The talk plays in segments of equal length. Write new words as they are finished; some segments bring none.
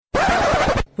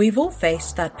We've all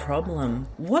faced that problem.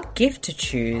 What gift to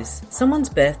choose? Someone's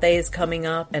birthday is coming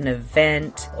up, an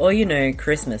event, or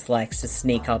Christmas likes to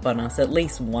sneak up on us at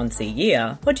least once a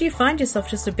year. Or do you find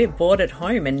yourself just a bit bored at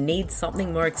home and need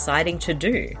something more exciting to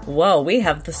do? Well, we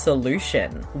have the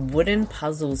solution. Wooden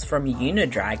puzzles from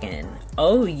Unidragon.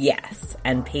 Oh yes,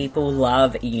 and people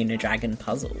love Unidragon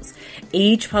puzzles.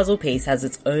 Each puzzle piece has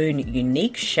its own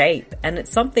unique shape, and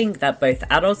it's something that both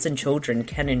adults and children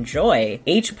can enjoy.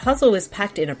 Each puzzle is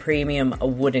packed in a premium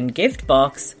wooden gift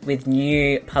box with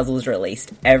new puzzles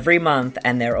released every month,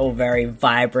 and they're all very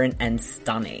vibrant and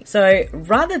stunning. So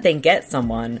rather than get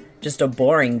someone just a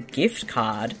boring gift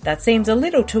card that seems a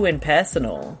little too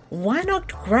impersonal, why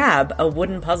not grab a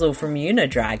wooden puzzle from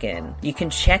Unidragon? You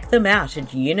can check them out at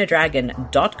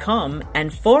unidragon.com,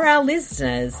 and for our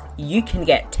listeners, you can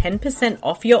get 10%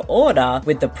 off your order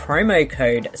with the promo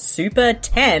code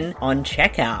SUPER10 on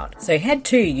checkout. So head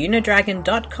to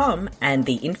unidragon.com, and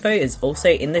the info is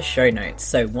also in the show notes.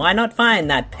 So why not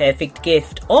find that perfect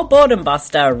gift or boredom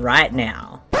buster right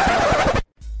now?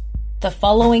 The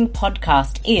following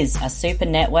podcast is a Super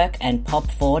Network and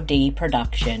Pop4D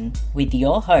production with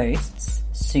your hosts,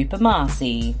 Super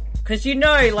Marcy. Because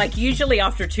usually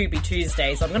after Tubi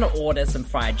Tuesdays, I'm going to order some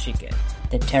fried chicken.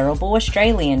 The terrible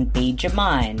Australian B.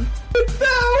 Jamine. It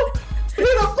fell in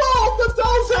a bowl. The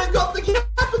doll's head got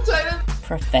decapitated.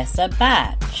 Professor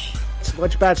Batch.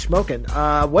 What's Batch smoking?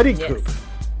 Wedding coop.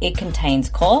 It contains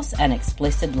coarse and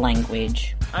explicit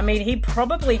language. I mean, he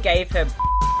probably gave her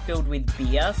filled with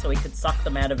beer so he could suck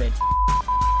them out of it.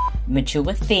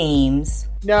 Mature themes.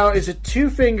 Now, is it 2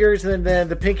 fingers and then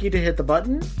the pinky to hit the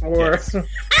button? Or yes.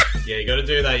 Yeah, you got to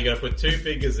do that. You got to put 2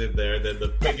 fingers in there, and then the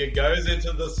finger goes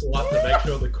into the slot to make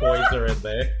sure the coins are in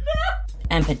there.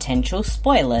 And potential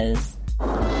spoilers.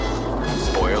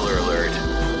 Spoiler alert.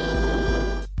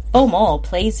 For more,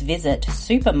 please visit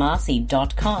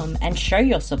supermarcy.com and show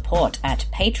your support at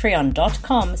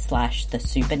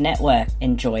patreon.com/thesupernetwork.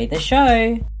 Enjoy the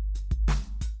show.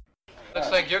 Looks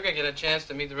like you're gonna get a chance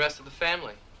to meet the rest of the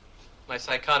family. My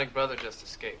psychotic brother just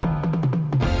escaped. I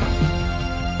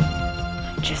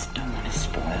just don't want to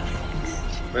spoil things.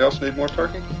 Anybody else need more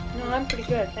turkey? No, I'm pretty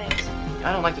good, thanks.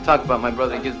 I don't like to talk about my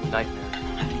brother. It gives me nightmares.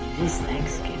 I mean, it is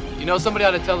Thanksgiving. Somebody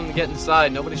ought to tell him to get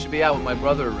inside. Nobody should be out with my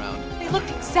brother around. He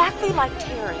looked exactly like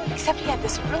Terry, except he had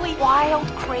this really wild,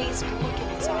 crazed look in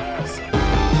his eyes.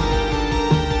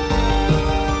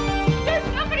 There's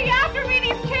somebody after me and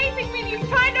he's chasing me and he's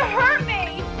trying to hurt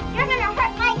me! You're gonna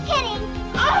hurt my kitty!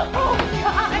 Oh,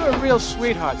 God! You're a real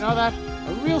sweetheart, you know that?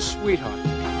 A real sweetheart.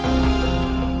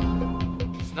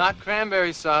 It's not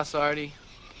cranberry sauce, Artie.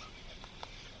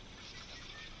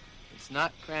 It's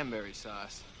not cranberry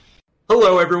sauce.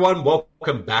 Hello, everyone.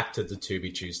 Welcome back to the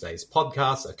Tubi Tuesdays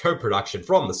podcast, a co-production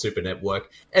from the Super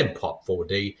Network and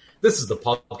Pop4D. This is the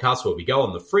podcast where we go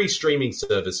on the free streaming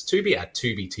service Tubi at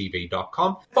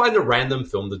tubitv.com, find a random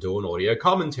film to do an audio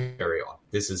commentary on.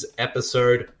 This is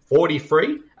episode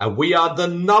 43, and we are the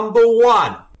number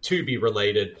 1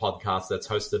 Tubi-related podcast that's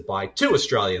hosted by 2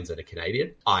 Australians and a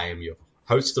Canadian. I am your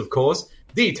host, of course,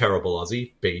 the terrible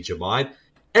Aussie, B. Jamine,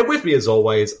 and with me, as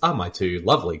always, are my 2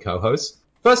 lovely co-hosts.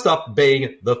 First up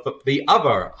being the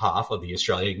other half of the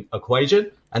Australian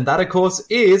equation, and that, of course,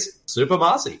 is Super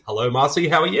Marcy. Hello, Marcy.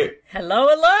 How are you? Hello.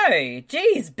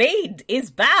 Jeez, Bede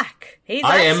is back. He's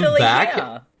actually back.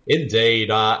 Here. Indeed.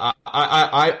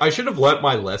 I should have learnt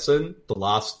my lesson the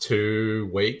last 2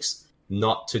 weeks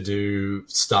not to do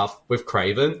stuff with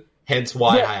Craven, hence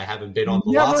why I haven't been on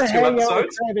the last 2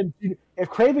 episodes.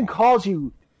 If Craven calls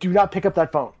you, do not pick up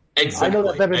that phone. Exactly.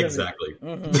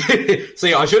 Mm-hmm.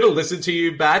 See, I should have listened to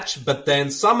you, Batch, but then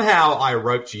somehow I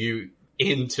roped you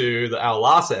into our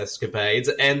last escapades,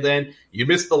 and then you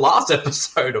missed the last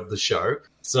episode of the show.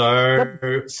 So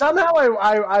but somehow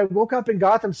I woke up in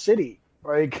Gotham City,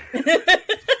 like.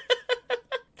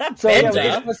 That's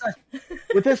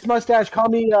with this mustache, call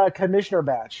me Commissioner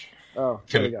Batch. Oh,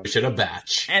 Commissioner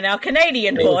Batch, and our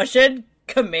Canadian portion,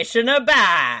 Commissioner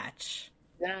Batch.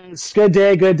 Yes, good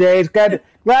day.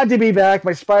 Glad to be back.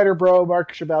 My spider bro,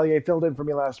 Mark Chevalier, filled in for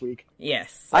me last week.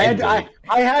 Yes. I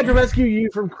had to rescue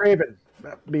you from Craven.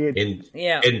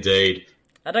 Indeed.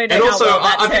 I don't know how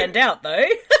that turned out, though.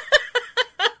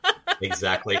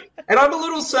 Exactly. And I'm a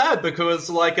little sad because,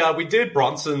 we did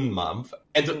Bronson month,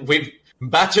 and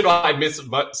Batch and I missed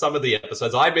some of the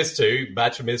episodes. I missed 2,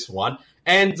 Batch missed 1,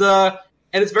 and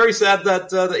it's very sad that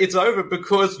it's over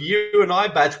because you and I,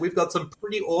 Batch, we've got some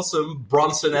pretty awesome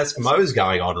Bronson-esque mows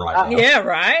going on right now. Yeah,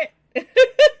 right?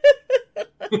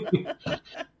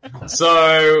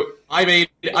 So, I mean,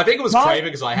 I think it was Craven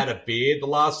because I had a beard the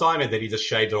last time, and then he just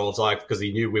shaved it all because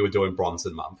he knew we were doing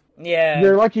Bronson month. Yeah.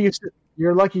 You're lucky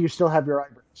You're lucky you still have your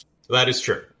eyebrows. That is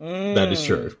true. That is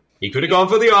true. He could have gone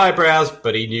for the eyebrows,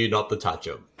 but he knew not to touch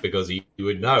them because he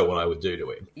would know what I would do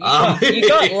to him. You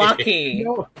got lucky.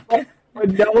 No,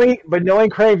 but knowing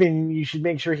Craven, you should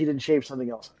make sure he didn't shave something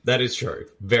else. That is true.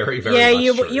 Very, very Yeah,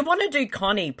 much true. you want to do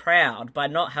Connie proud by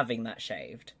not having that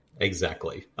shaved.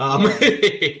 Exactly. But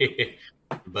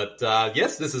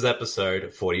yes, this is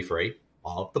episode 43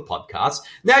 of the podcast.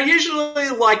 Now, usually,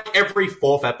 like every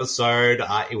fourth episode,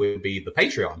 it would be the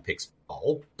Patreon picks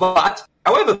poll. But,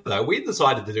 however, though, we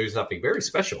decided to do something very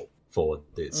special for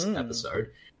this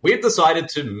episode. We've decided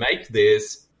to make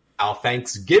this our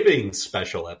Thanksgiving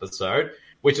special episode,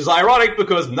 which is ironic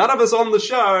because none of us on the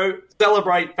show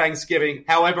celebrate Thanksgiving.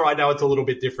 However, I know it's a little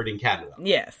bit different in Canada.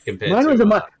 Yes. Mine was a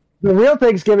month. The real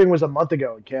Thanksgiving was a month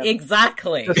ago in Canada.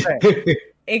 Exactly. Just saying.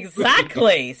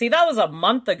 Exactly. See, that was a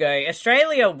month ago.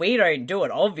 Australia, we don't do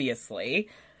it, obviously.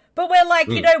 But we're like,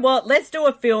 you know what? Let's do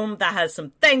a film that has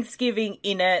some Thanksgiving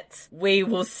in it. We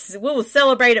will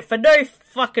celebrate it for no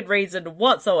fucking reason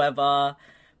whatsoever.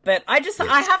 But I just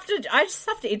have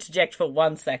to interject for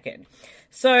 1 second.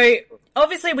 So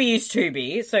obviously we use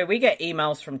Tubi, so we get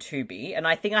emails from Tubi, and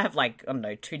I think I have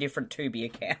 2 different Tubi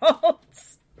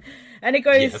accounts. And it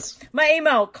goes, my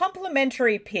email,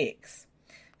 complimentary pics.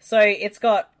 So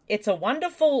it's a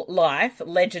Wonderful Life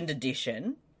Legend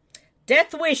Edition,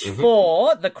 Death Wish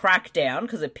 4, The Crackdown,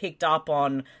 because it picked up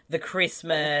on the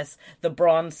Christmas, the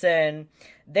Bronson,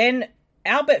 then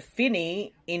Albert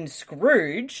Finney in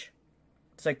Scrooge,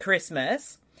 so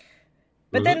Christmas,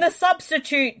 but then The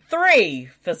Substitute 3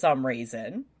 for some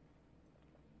reason,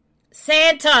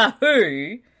 Santa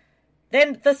Who,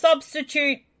 then The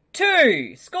Substitute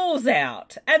 2, School's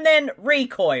Out, and then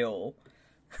Recoil.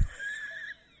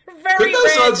 Very Could those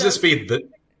random. odds just be the...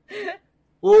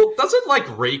 Well,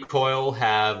 doesn't, Recoil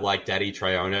have, Daddy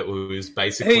Triona, who's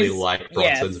basically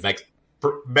Bronson's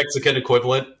Mexican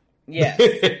equivalent? Yes.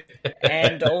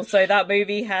 And also that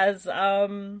movie has, I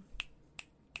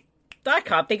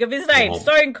can't think of his name,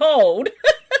 Stone Cold.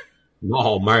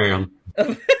 Oh, man.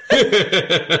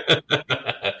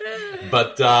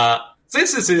 But,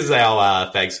 since this is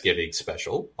our Thanksgiving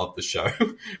special of the show,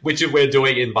 which we're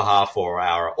doing in behalf for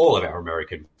all of our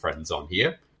American friends on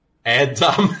here, and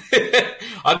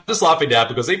I'm just laughing now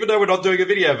because even though we're not doing a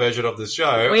video version of this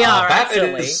show, we are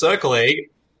Batman is circling.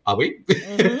 Are we?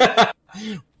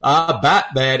 Mm-hmm.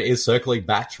 Batman is circling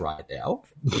Batch right now.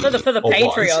 For the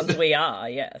Patreons, we are,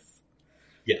 yes.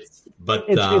 Yes, but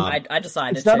I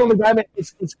decided it's not only Batman;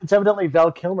 it's evidently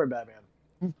Val Kilmer Batman.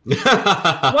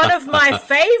 One of my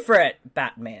favorite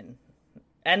Batmen,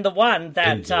 and the one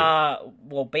that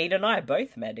Beat and I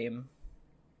both met him.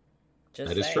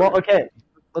 That is true. Well, okay,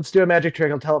 let's do a magic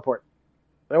trick. I'll teleport.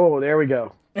 Oh, there we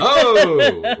go.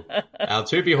 Oh, our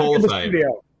Tubi Hall of Fame. There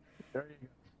you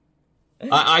go.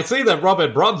 I see that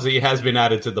Robert Bronzy has been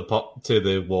added to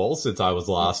the wall since I was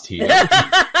last here.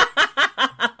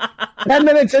 10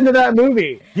 minutes into that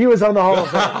movie, he was on the Hall of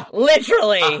Fame.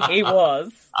 Literally, he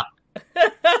was.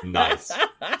 Nice.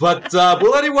 But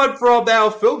will anyone from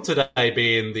our film today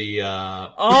be in the...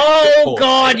 oh,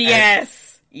 God,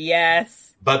 yes.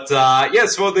 Yes. But,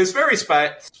 yes, for this very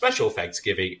special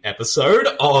Thanksgiving episode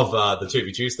of the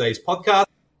Tubi Tuesdays podcast,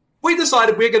 we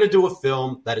decided we're going to do a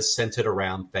film that is centered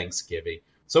around Thanksgiving.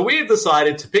 So we have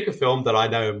decided to pick a film that I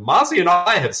know Marcy and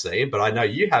I have seen, but I know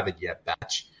you haven't yet,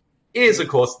 Batch, is, of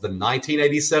course, the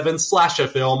 1987 slasher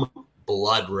film,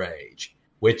 Blood Rage,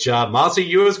 which Marcy,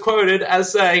 you was quoted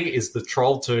as saying is the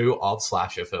Troll 2 of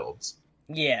slasher films.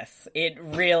 Yes, it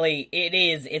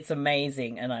is. It's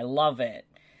amazing, and I love it.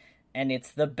 And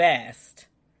it's the best.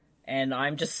 And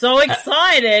I'm just so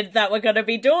excited that we're going to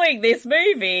be doing this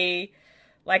movie.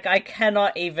 I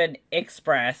cannot even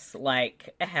express,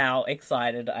 how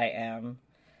excited I am.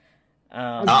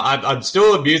 I'm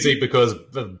still amusing because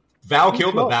Val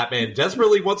Kilmer Batman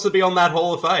desperately wants to be on that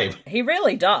Hall of Fame. He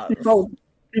really does.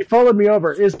 He followed me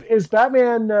over. Is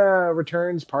Batman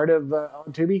Returns part of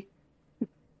on Tubi?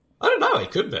 I don't know.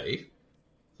 It could be.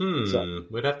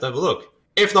 We'd have to have a look.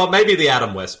 If not, maybe the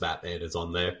Adam West Batman is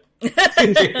on there.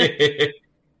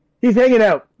 He's hanging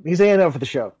out. He's hanging out for the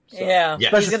show. So. Yeah,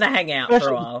 he's going to hang out for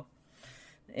a while.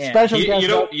 Yeah. Special you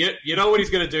know what he's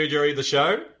going to do during the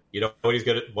show? You know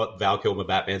what Val Kilmer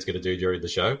Batman's going to do during the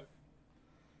show?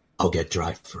 I'll get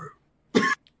drive-through.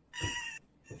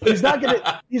 He's not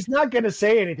gonna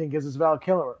say anything because it's Val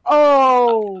Kilmer.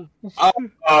 Oh.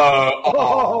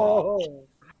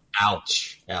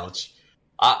 Ouch. Now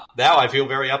I feel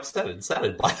very upset and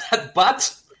saddened by that,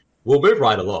 but we'll move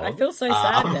right along. I feel so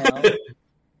sad now.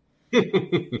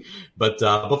 But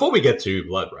before we get to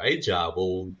Blood Rage,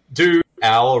 we'll do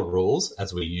our rules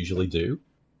as we usually do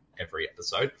every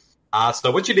episode.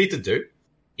 So what you need to do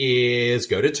is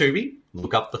go to Tubi,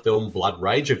 look up the film Blood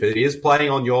Rage if it is playing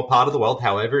on your part of the world.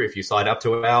 However, if you sign up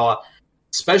to our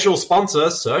special sponsor,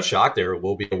 Surfshark, there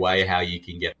will be a way how you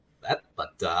can get that,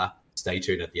 but stay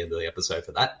tuned at the end of the episode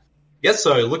for that. Yes,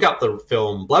 so look up the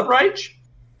film Blood Rage,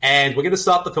 and we're going to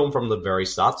start the film from the very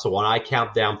start. So when I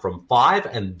count down from 5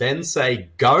 and then say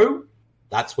go,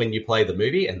 that's when you play the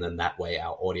movie, and then that way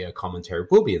our audio commentary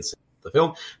will be in sync with the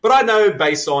film. But I know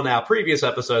based on our previous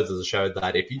episodes of the show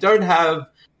that if you don't have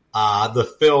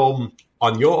the film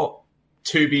on your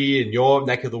Tubi in your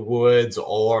neck of the woods,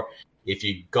 or if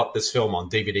you got this film on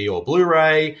DVD or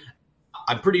Blu-ray,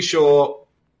 I'm pretty sure...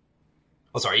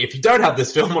 if you don't have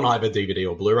this film on either DVD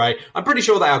or Blu-ray, I'm pretty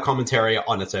sure that our commentary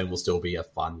on its own will still be a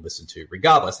fun listen to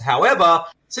regardless. However,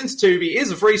 since Tubi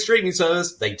is a free streaming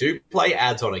service, they do play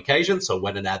ads on occasion, so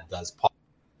when an ad does pop,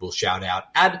 we'll shout out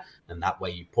ad, and that way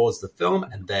you pause the film,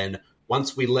 and then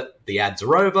once we let the ads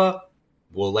are over,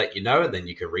 we'll let you know, and then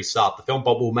you can restart the film,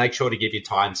 but we'll make sure to give you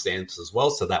timestamps as well,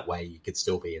 so that way you can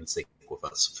still be in sync with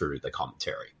us through the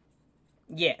commentary.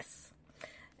 Yes.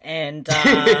 And,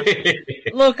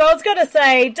 look, I was going to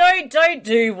say, don't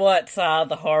do what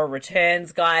the Horror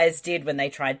Returns guys did when they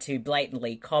tried to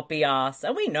blatantly copy us.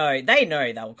 And they know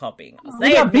they were copying us.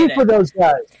 They got beef with those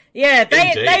guys. Yeah,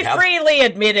 they freely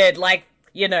admitted,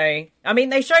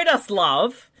 they showed us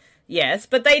love, yes,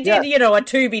 but they did, a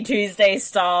Tubi Tuesday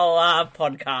style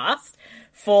podcast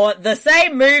for the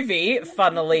same movie,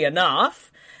 funnily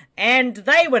enough, and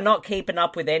they were not keeping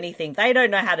up with anything. They don't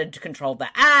know how to control the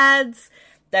ads.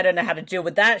 They don't know how to deal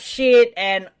with that shit,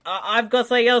 and I've got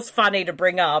something else funny to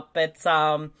bring up. It's,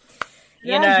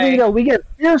 we get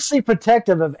fiercely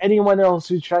protective of anyone else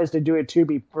who tries to do a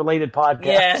Tubi-related podcast.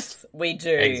 Yes, we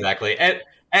do. Exactly. And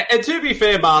to be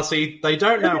fair, Marcy, they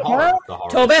don't know horror.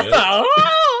 To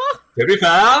be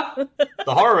fair,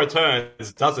 the Horror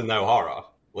Returns doesn't know horror.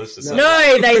 Let's just say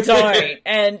no, they don't.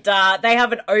 And they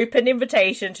have an open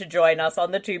invitation to join us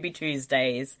on the Tubi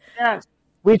Tuesdays. Yes.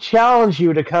 We challenge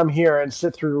you to come here and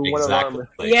sit through one of our...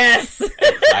 Yes!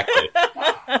 Exactly.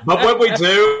 But when we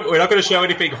do, we're not going to show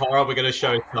anything horror. We're going to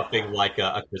show something like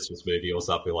a Christmas movie or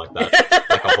something like that.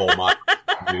 Like a Hallmark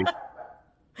movie.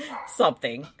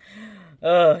 Something.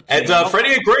 And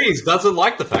Freddie agrees, doesn't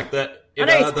like the fact that,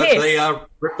 that they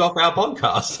ripped off our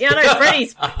podcast. Yeah, no,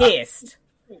 Freddie's pissed.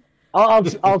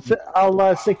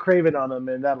 I'll stick Craven on him,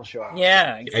 and that'll show up.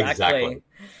 Yeah, exactly.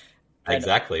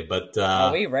 Exactly, but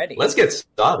are we ready? Let's get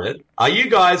started. Are you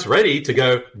guys ready to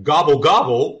go gobble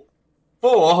gobble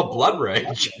for Blood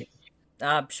Rage?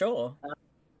 Sure.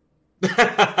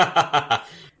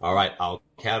 All right, I'll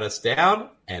count us down,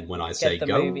 and when I say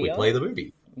go, we play the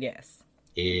movie. Yes.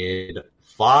 In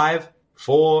 5,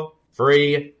 4,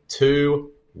 3,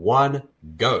 2, 1,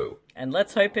 go. And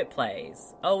let's hope it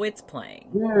plays. Oh, it's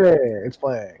playing. Yeah, it's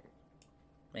playing.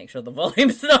 Make sure the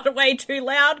volume's not way too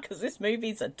loud, because this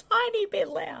movie's a tiny bit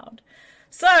loud.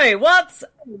 So, what's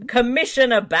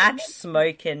Commissioner Batch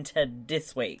smoking to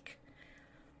this week?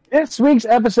 This week's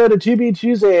episode of Tubi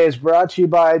Tuesday is brought to you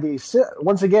by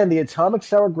once again the Atomic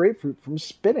Sour Grapefruit from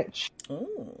Spinach.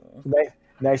 Ooh.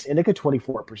 Nice indica,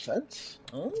 24%.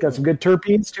 Ooh. It's got some good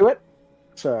terpenes to it.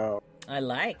 So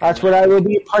that's what I will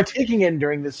be partaking in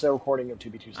during this recording of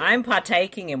Tubi Tuesday. I'm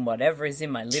partaking in whatever is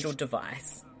in my little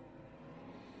device.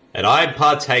 And I'm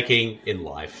partaking in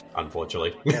life,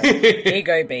 unfortunately.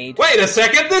 Ego bead. Wait a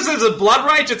second, this isn't Blood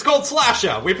Rage, it's called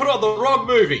Slasher. We put on the wrong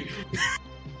movie.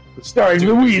 Starring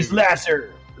Louise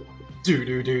Lasser.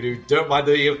 Don't mind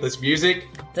this music.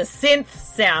 The synth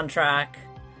soundtrack.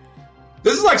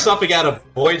 This is like something out of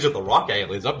Voyage of the Rock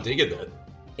Aliens. I'm digging it.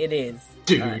 It is.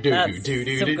 Some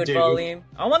good volume.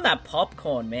 I want that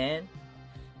popcorn, man.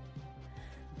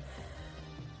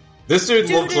 This dude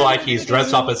looks like he's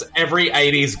dressed up as every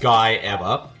 80s guy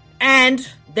ever. And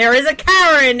there is a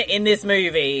Karen in this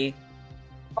movie.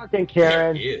 Fucking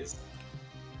Karen. There he is.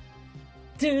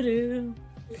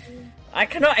 I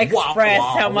cannot express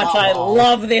how much I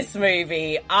love this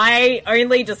movie. I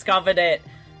only discovered it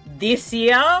this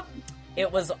year. It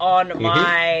was on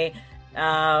my...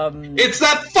 It's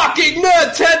that fucking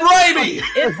nerd, Ted Raimi!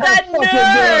 It's that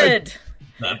nerd!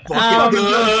 That fucking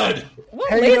nerd!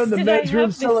 Hanging on the men's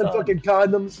room selling fucking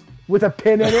condoms with a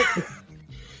pin in it.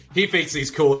 He thinks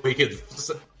he's cool.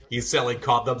 He's selling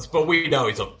condoms, but we know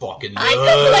he's a fucking nerd.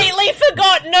 I completely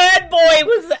forgot Nerd Boy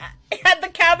had the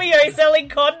cameo selling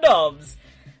condoms.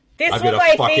 This I'm gonna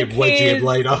fucking wedge him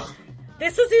later.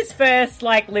 This was his first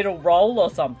little role or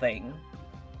something.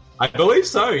 I believe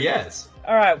so. Yes.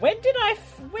 All right. When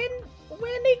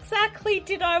exactly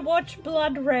did I watch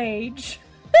Blood Rage?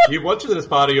 You watched it as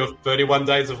part of your 31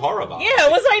 Days of Horror month. Yeah,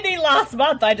 it was only last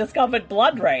month I discovered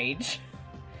Blood Rage.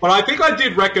 But I think I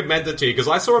did recommend it to you because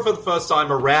I saw it for the first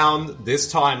time around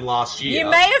this time last year.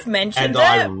 You may have mentioned and it.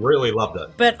 I really loved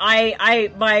it. But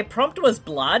my prompt was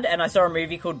Blood, and I saw a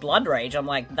movie called Blood Rage. I'm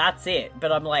like, that's it.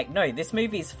 But I'm like, no, this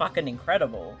movie's fucking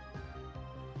incredible.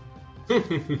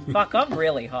 Fuck, I'm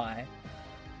really high.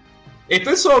 If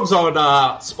this song's on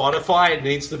Spotify, it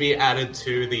needs to be added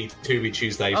to the Tubi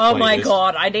Tuesdays Oh playlist. my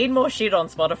god, I need more shit on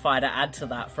Spotify to add to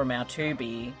that from our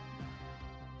Tubi.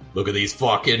 Look at these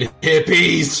fucking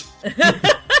hippies!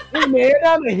 Hey man,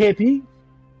 I'm a hippie.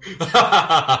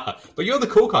 But you're the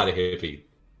cool kind of hippie.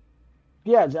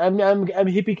 Yeah, I'm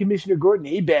hippie Commissioner Gordon.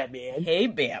 Hey, Batman. Hey,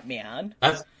 Batman.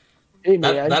 Hey,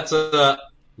 man. That's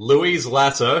Louise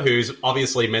Lasser, who's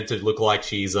obviously meant to look like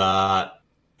she's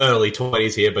early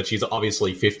 20s here, but she's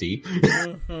obviously 50.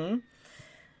 Mm-hmm.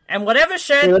 And whatever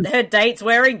shirt her date's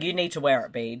wearing, you need to wear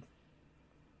it, Bede.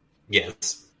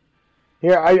 Yes.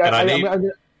 Here,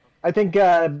 I think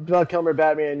Val Kilmer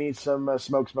Batman needs some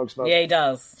smoke. Yeah, he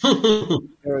does.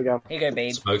 There we go. Here you go,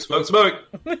 Bede. Smoke.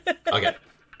 Okay.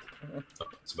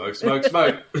 Smoke.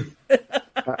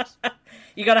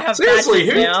 You gotta have Seriously,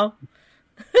 badges now.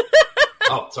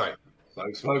 Oh, sorry.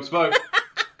 Smoke.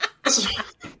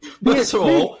 First of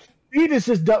all... Pete is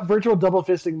just virtual double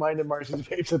fisting mine and Marcy's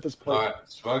vapes at this point. Alright,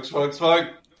 smoke.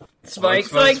 Smoke.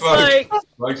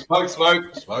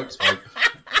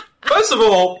 First of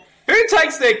all, who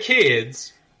takes their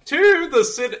kids to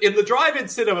the drive-in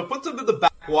cinema, puts them in the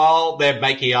back while they're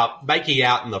making out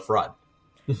in the front?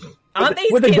 Aren't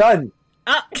these with kids, a gun?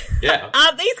 Yeah.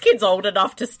 Aren't these kids old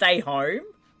enough to stay home?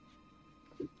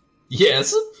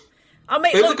 Yes. I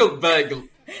mean, They look, look vague.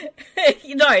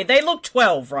 they look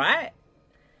 12, right?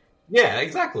 Yeah,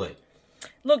 exactly.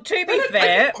 Look, to be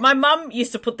fair, my mum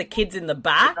used to put the kids in the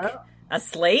back,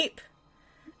 asleep,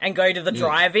 and go to the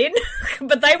drive-in,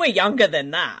 but they were younger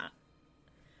than that.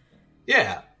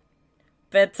 Yeah.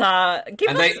 But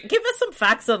give us some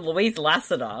facts on Louise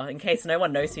Lasseter, in case no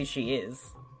one knows who she is.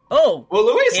 Oh, well,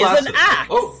 Louise here's Lasseter. an axe.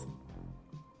 Oh.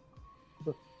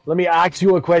 Let me ask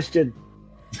you a question.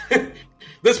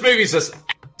 This movie's just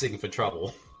acting for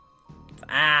trouble.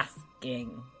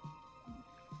 Asking.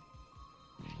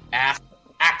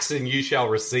 Axe and you shall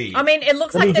receive. I mean, it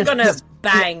looks like they're gonna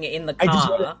bang in the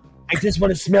car. I just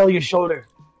want to smell your shoulder.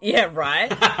 Yeah,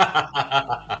 right?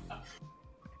 I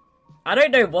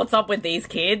don't know what's up with these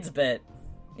kids, but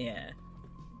yeah.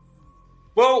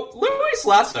 Well, Louise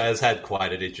Lasseter has had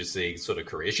quite an interesting sort of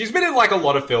career. She's been in like a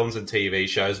lot of films and TV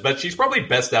shows, but she's probably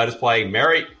best known as playing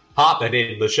Mary Hartman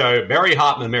in the show Mary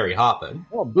Hartman.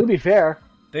 Oh, booby fair.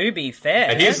 Booby fair.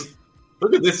 And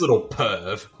look at this little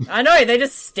perv. I know, they're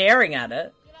just staring at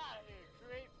it.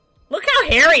 Look how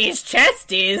hairy his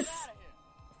chest is.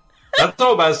 That's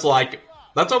almost like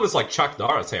Chuck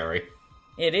Norris, Harry.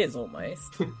 It is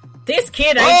almost. This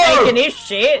kid ain't taking his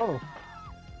shit. Oh.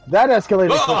 That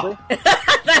escalated quickly.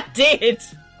 That did.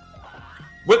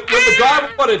 With the guy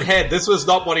wanted head, this was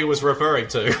not what he was referring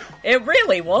to. It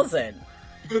really wasn't.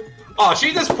 Oh,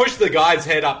 she just pushed the guy's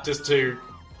head up just to...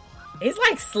 He's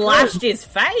like slashed his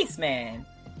face, man.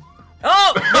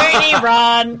 Oh, nudie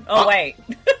run. Oh, wait.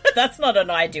 That's not an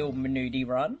ideal nudie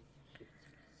run.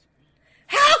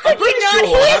 How could you not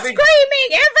hear screaming?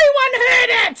 Everyone heard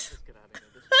it!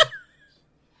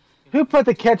 Who put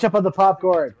the ketchup on the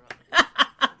popcorn?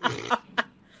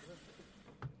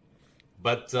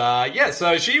 But, yeah,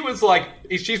 so she was like...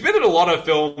 She's been in a lot of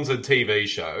films and TV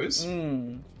shows.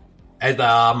 And,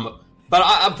 but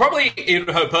I'm probably in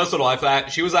her personal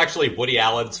life, she was actually Woody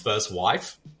Allen's first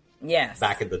wife. Yes.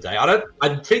 Back in the day.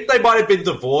 I think they might have been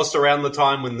divorced around the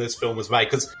time when this film was made.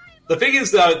 Because the thing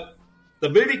is, though, the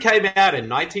movie came out in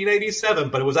 1987,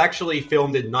 but it was actually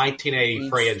filmed in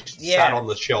 1983 and sat on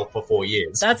the shelf for 4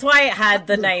 years. That's why it had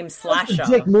the name Slasher. That's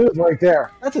a dick move right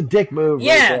there. That's a dick move right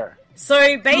there.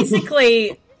 So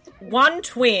basically, one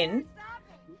twin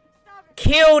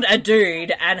killed a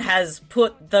dude and has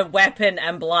put the weapon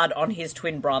and blood on his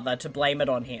twin brother to blame it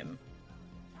on him.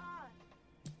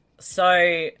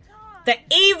 So the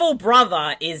evil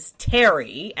brother is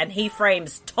Terry, and he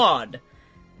frames Todd.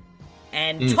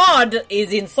 And Todd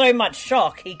is in so much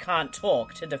shock he can't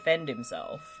talk to defend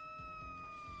himself.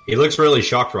 He looks really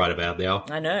shocked right about now.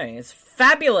 I know, it's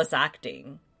fabulous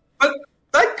acting. But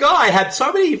that guy had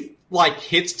so many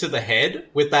hits to the head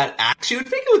with that axe. You would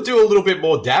think it would do a little bit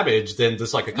more damage than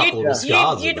just like a couple of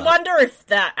scars. You'd wonder if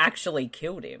that actually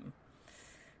killed him.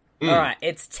 Alright,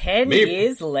 it's 10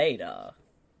 years later.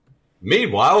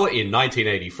 Meanwhile, in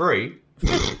 1983...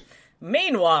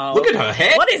 Meanwhile... Look at her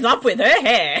hair! What is up with her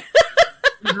hair?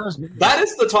 That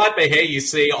is the type of hair you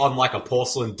see on like a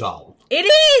porcelain doll. It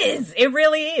is! It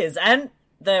really is. And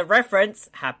the reference,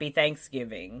 Happy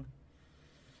Thanksgiving.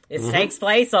 This takes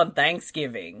place on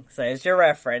Thanksgiving, so it's your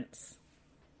reference.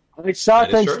 I saw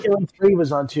That is Thanksgiving 3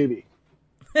 was on Tubi.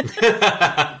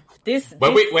 This is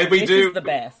the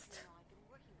best.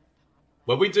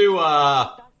 When we do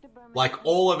like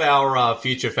all of our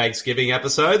future Thanksgiving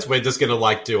episodes, we're just gonna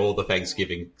like do all the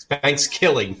Thanksgiving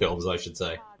films, I should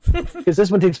say. Because this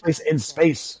one takes place in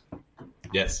space.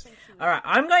 Yes. Alright,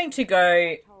 I'm going to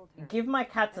go give my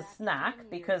cats a snack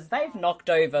because they've knocked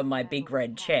over my big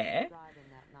red chair.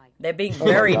 They're being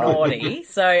very naughty,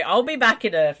 so I'll be back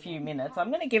in a few minutes. I'm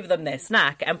going to give them their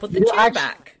snack and put the chair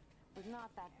back.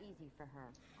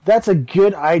 That's a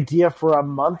good idea for a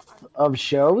month of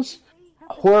shows.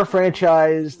 A horror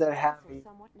franchise that have a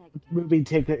movie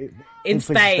take in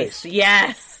space.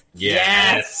 Yes.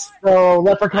 Yes. So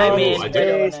Leprechaun in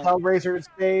space, Hellraiser in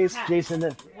space, Jason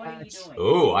in space.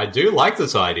 Oh, I do like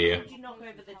this idea. You knock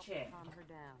over the chair.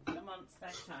 Come on,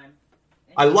 snack time.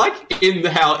 I like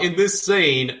how in this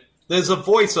scene there's a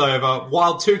voiceover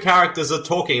while two characters are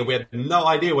talking and we have no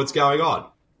idea what's going on.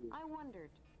 I wondered,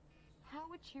 how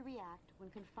would she react when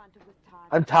confronted with Todd?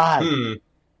 I'm Todd.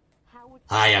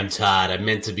 Hi, I'm Todd. I'm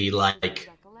meant to be like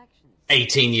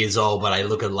 18 years old, but I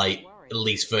look like at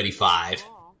least 35.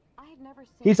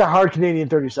 He's a hard Canadian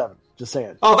 37. Just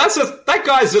saying. Oh, that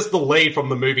guy's just the lead from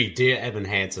the movie Dear Evan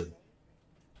Hansen.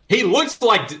 He looks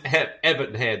like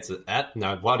Evan Hansen.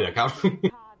 No, why did I come?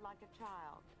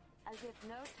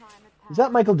 Is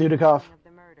that Michael Dudikoff?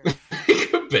 He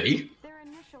could be.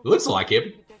 Looks like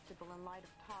him.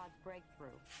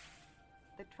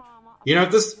 You know,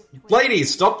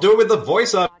 ladies, stop doing the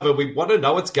voiceover. We want to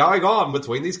know what's going on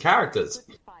between these characters.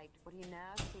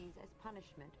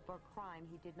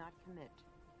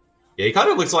 Yeah, he kind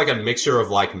of looks like a mixture of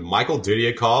like Michael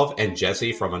Dudikoff and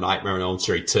Jesse from A Nightmare on Elm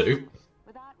Street 2.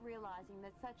 Without realizing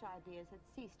that such ideas had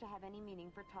ceased to have any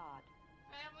meaning for Todd.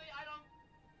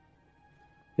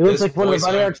 He looks like one of the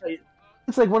Valley-Arcs.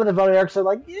 It's like one of the Valley-Arcs are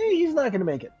like, yeah, he's not going to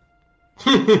make it.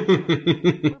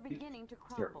 We're beginning to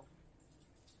crumble.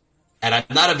 And I'm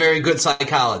not a very good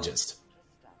psychologist.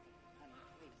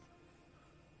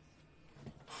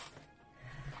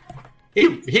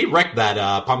 He wrecked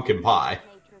that pumpkin pie.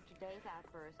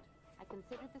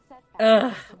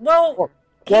 Well,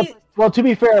 to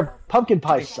be fair, pumpkin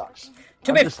pie sucks.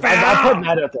 To be fair, I'm putting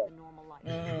that out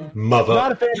there. Mother,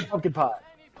 not a fan of pumpkin pie.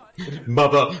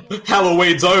 Mother,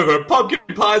 Halloween's over. Pumpkin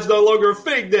pie's no longer a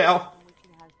thing now.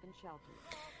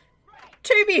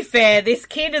 To be fair, this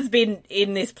kid has been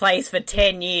in this place for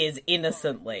 10 years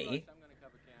innocently.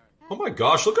 Oh my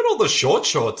gosh, look at all the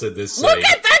shorts in this scene. Look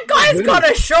at that guy's got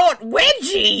a short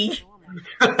wedgie!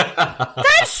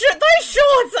 Those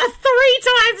shorts are 3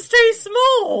 times too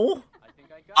small!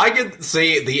 I can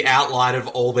see the outline of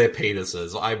all their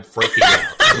penises. I'm freaking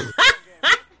out.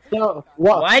 So,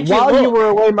 while you were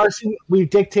away, Marcy, we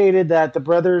dictated that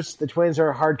the twins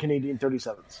are hard Canadian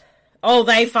 37s. Oh,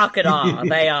 they fucking are.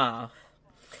 They are.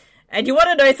 And you want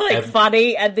to know something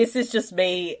funny? And this is just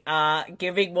me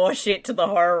giving more shit to the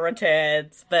Horror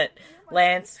Returns. But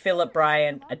Lance, Philip,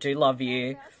 Brian, I do love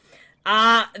you.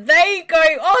 They go,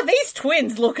 oh, these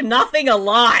twins look nothing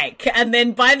alike. And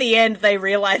then by the end, they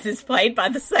realize it's played by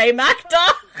the same actor.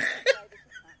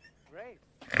 Why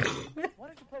don't you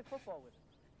play football with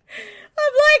him?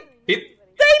 I'm like, they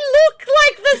look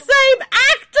like the same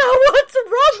actor. What's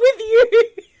wrong with you?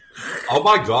 Oh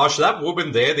my gosh, that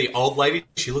woman there, the old lady,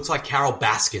 she looks like Carol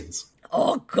Baskins.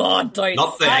 Oh God, don't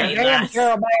Not say that.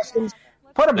 Carol Baskins.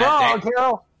 Put a bra on,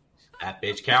 Carol. That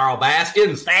bitch, Carol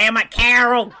Baskins. Damn it,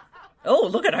 Carol. Oh,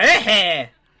 look at her hair.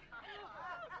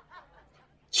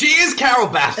 She is Carol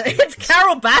Baskins. It's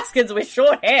Carol Baskins with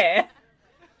short hair.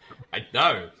 I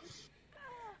know.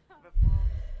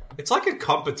 It's like a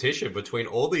competition between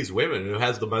all these women who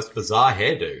has the most bizarre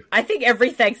hairdo. I think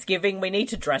every Thanksgiving we need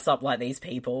to dress up like these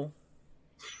people.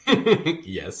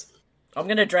 Yes. I'm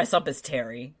going to dress up as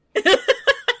Terry.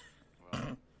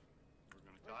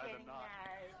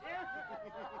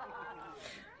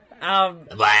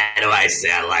 Why do I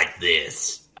sound like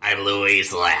this? I'm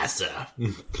Louise Lasser.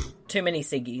 Too many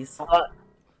ciggies.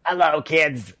 Hello,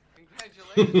 kids.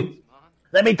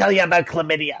 Let me tell you about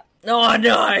chlamydia. Oh,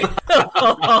 no.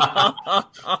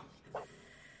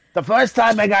 The first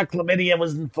time I got chlamydia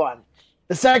wasn't fun.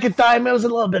 The second time, it was a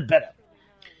little bit better.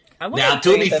 Now,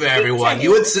 to be fair, everyone,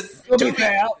 you would... To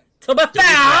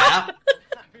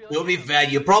be fair,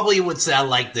 you probably would sound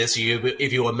like this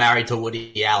if you were married to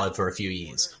Woody Allen for a few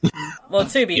years. Well,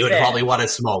 to be fair... You would probably want to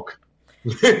smoke.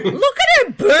 Look at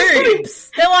her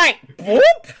boobs! They're like,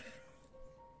 whoop!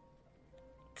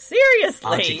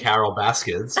 Seriously. Auntie Carol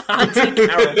Baskins. Auntie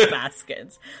Carol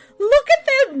Baskins. Look at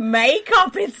their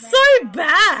makeup. It's so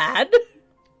bad.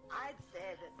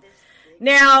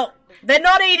 Now, they're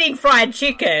not eating fried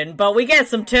chicken, but we get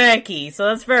some turkey, so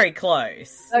that's very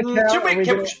close. Are we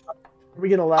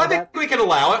going to allow I that? think we can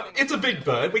allow it. It's a big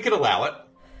bird. We can allow it.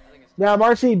 Now,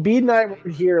 Marcy, Bede and I were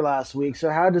here last week, so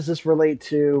how does this relate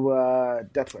to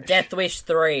Death Wish? Death Wish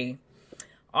 3.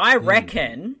 I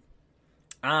reckon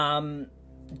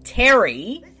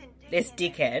Terry, this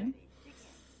dickhead,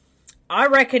 I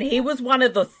reckon he was one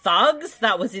of the thugs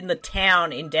that was in the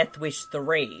town in Death Wish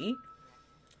 3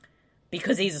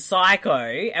 because he's a psycho,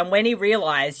 and when he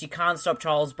realised you can't stop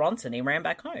Charles Bronson, he ran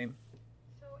back home.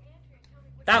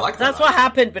 That's what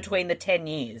happened between the 10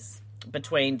 years,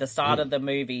 between the start of the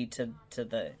movie to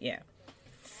the, yeah.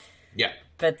 Yeah.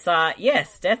 But,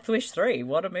 yes, Death Wish 3,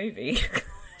 what a movie.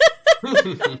 Look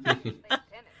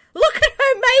at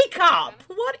her makeup!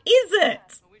 What is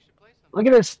it? Look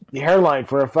at this hairline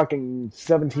for a fucking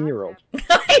 17-year-old.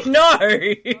 I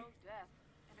know!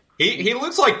 He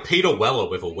looks like Peter Weller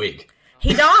with a wig.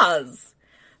 He does.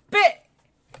 But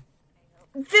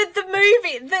the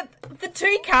movie, the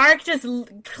two characters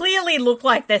clearly look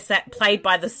like they're played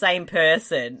by the same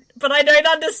person. But I don't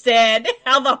understand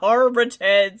how the horror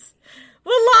returns.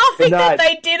 We're laughing that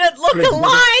they didn't look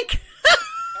alike.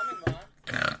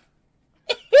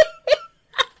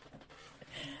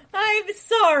 I'm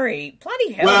sorry.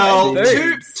 Bloody hell. Well,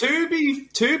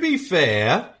 to be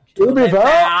fair,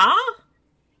 the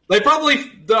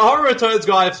Horror Returns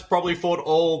guys probably thought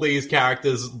all these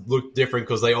characters looked different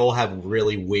because they all have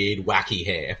really weird, wacky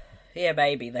hair. Yeah,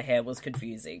 baby, the hair was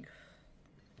confusing.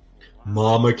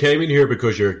 Mom, I came in here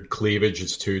because your cleavage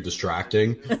is too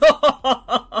distracting.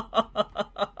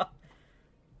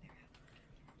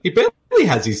 He barely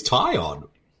has his tie on.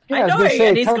 Yeah, I know,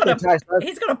 and he's got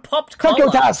a popped collar.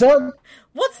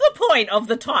 What's the point of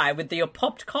the tie with your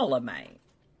popped collar, mate?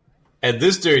 And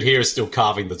this dude here is still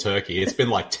carving the turkey. It's been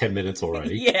like 10 minutes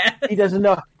already. Yeah. He doesn't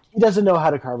know how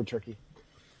to carve a turkey.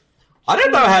 I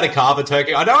don't know how to carve a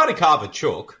turkey. I know how to carve a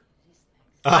chook.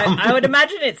 I would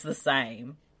imagine it's the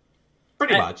same.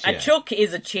 Pretty much, yeah. A chook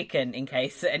is a chicken, in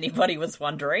case anybody was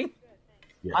wondering.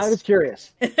 Yes. I was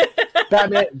curious.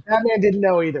 Batman didn't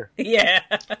know either. Yeah.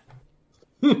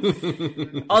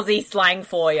 Aussie slang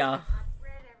for ya.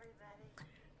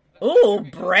 Ooh,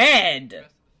 bread.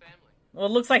 Well,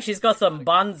 it looks like she's got some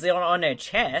buns on her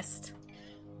chest.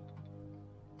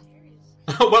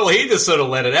 Well, he just sort of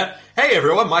let it out. Hey,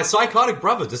 everyone, my psychotic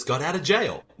brother just got out of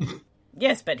jail.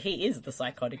 Yes, but he is the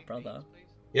psychotic brother.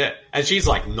 Yeah, and she's,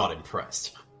 like, not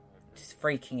impressed. She's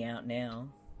freaking out now.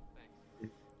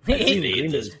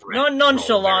 Not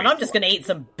nonchalant, I'm just going to eat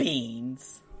some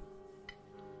beans.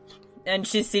 And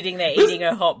she's sitting there eating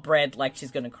her hot bread like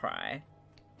she's going to cry.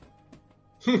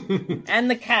 And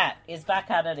the cat is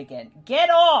back at it again. Get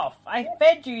off! I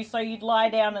fed you so you'd lie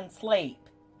down and sleep.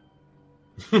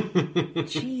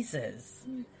 Jesus.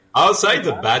 I was saying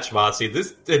to Batch Marcy,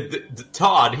 this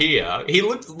Todd here, he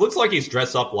looks like he's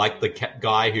dressed up like the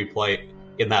guy who played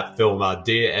in that film,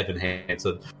 Dear Evan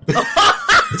Hansen.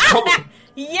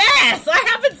 Yes! I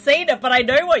haven't seen it, but I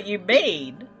know what you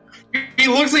mean. He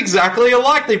looks exactly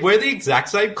alike. They wear the exact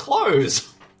same clothes.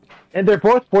 And they're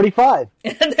both 45.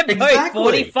 And they're both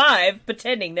 45,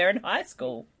 pretending they're in high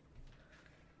school.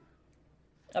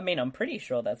 I mean, I'm pretty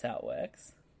sure that's how it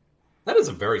works. That is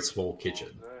a very small kitchen.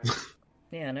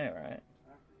 Yeah, I know, right?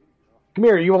 Come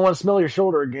here, you won't want to smell your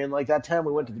shoulder again like that time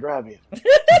we went to the drive-in.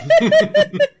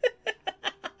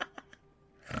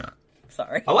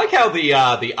 Sorry. I like how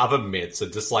the oven mitts are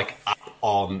just like up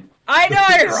on... I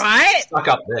know, right? Stuck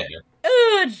up there.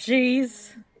 Oh, jeez.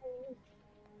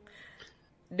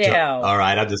 Now, all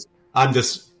right, I'm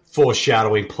just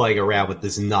foreshadowing, playing around with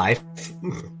this knife.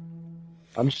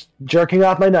 I'm just jerking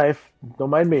off my knife. Don't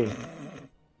mind me.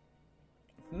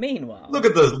 Meanwhile, look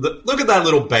at that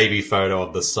little baby photo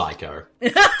of the psycho.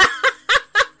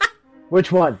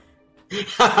 Which one?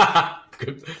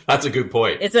 That's a good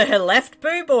point. Is it her left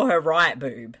boob or her right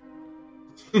boob?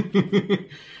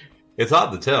 It's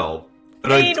hard to tell.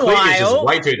 But Meanwhile, cleavage is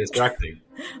way too distracting.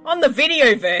 On the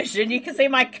video version, you can see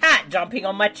my cat jumping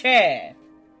on my chair.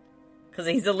 Because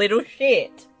he's a little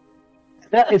shit.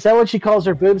 Is that what she calls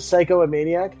her boobs? Psycho and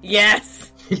maniac?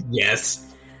 Yes.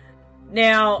 Yes.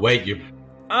 Now... Wait,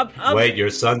 your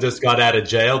son just got out of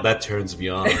jail? That turns me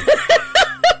on.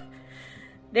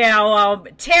 Now,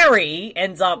 Terry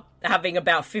ends up having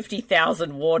about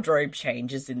 50,000 wardrobe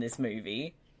changes in this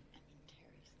movie.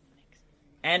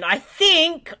 And I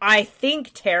think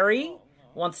Terry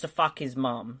wants to fuck his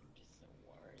mum.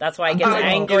 That's why he gets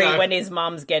angry when his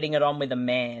mum's getting it on with a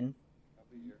man.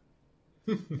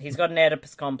 He's got an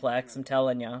Oedipus complex, I'm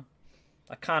telling you.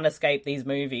 I can't escape these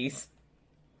movies.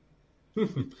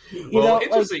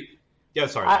 Interesting. Yeah,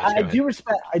 sorry. I do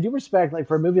respect, like,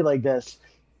 for a movie like this,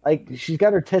 like, she's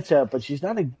got her tits out, but she's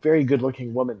not a very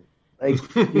good-looking woman. Like,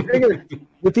 you figure,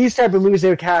 with these type of movies, they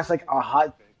would cast, like, a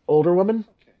hot, older woman.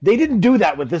 They didn't do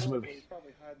that with this movie.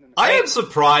 I am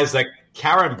surprised that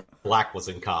Karen Black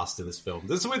wasn't cast in this film.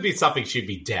 This would be something she'd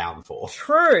be down for.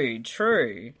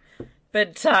 True.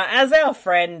 But as our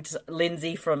friend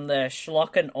Lindsay from the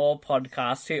Schlock and Awe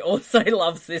podcast, who also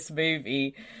loves this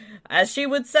movie, as she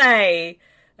would say,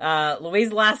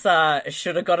 Louise Lasser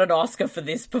should have got an Oscar for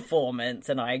this performance,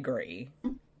 and I agree.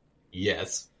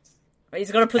 Yes.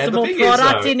 He's got to put some more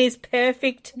product in his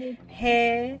perfect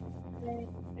hair.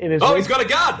 He's got a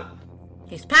gun!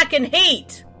 He's packing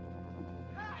heat!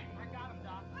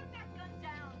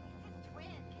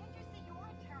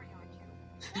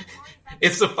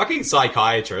 It's the fucking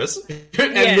psychiatrist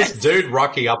and this dude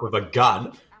rocking up with a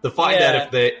gun to find out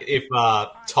if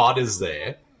Todd is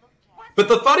there. But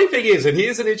the funny thing is, and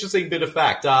here's an interesting bit of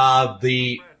fact: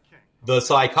 the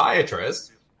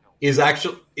psychiatrist is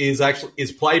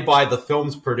played by the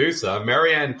film's producer,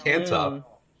 Marianne Cantor,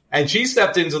 and she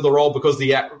stepped into the role because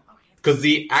the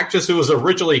actress who was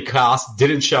originally cast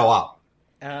didn't show up.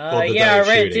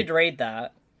 I did read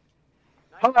that.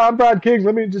 Hi, I'm Brad King.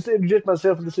 Let me just interject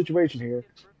myself in the situation here.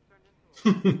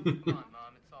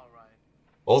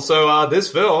 Also,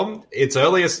 this film,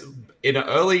 in an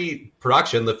early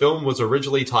production, the film was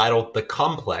originally titled The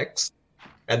Complex,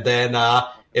 and then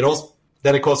of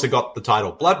course, it got the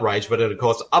title Blood Rage, but of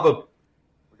course, other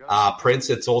prints,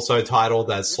 it's also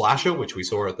titled as Slasher, which we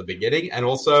saw at the beginning, and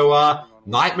also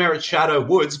Nightmare at Shadow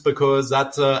Woods, because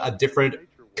that's a different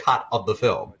cut of the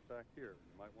film.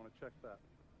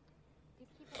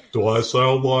 Do I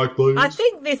sound like these? I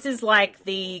think this is like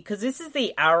because this is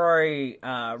the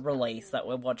Arrow release that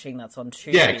we're watching that's on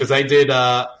Tubi. Yeah, because they did,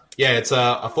 it's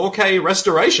a 4K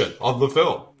restoration of the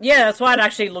film. Yeah, that's why it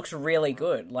actually looks really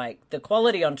good. Like, the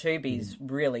quality on Tubi is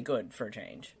really good for a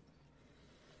change.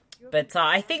 But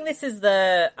I think this is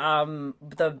the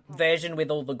version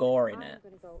with all the gore in it.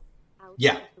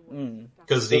 Yeah.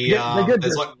 Because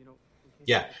there's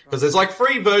like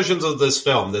 3 versions of this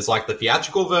film. There's like the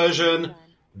theatrical version,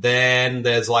 then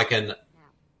there's like a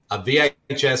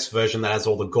VHS version that has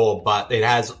all the gore, but it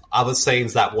has other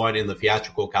scenes that weren't in the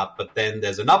theatrical cut, but then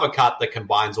there's another cut that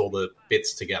combines all the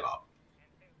bits together.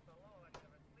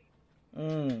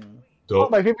 Oh,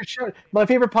 my favorite show, my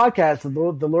favorite podcast,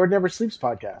 the Lord Never Sleeps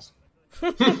podcast.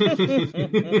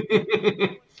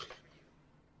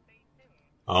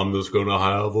 I'm just gonna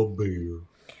have a beer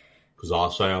because I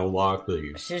sound like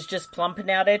this. She's just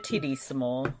plumping out her titties some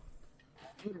more.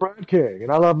 I'm Brad King,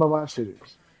 and I love my wife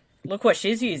titties. Look what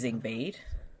she's using, Bede.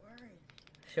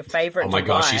 It's your favorite. Oh my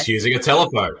device. gosh, she's using a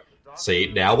telephone.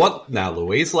 See, now what? Now,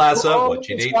 Louise Lasser, what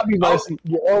you need?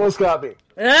 You almost got me.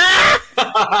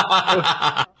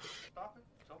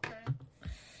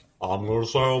 I'm gonna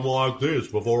sound like this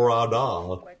before I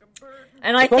die.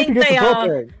 And I think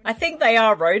they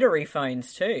are rotary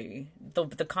phones too.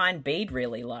 The kind Bede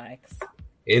really likes.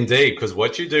 Indeed, because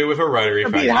what you do with a rotary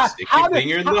phone, you stick your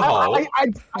finger in the hole.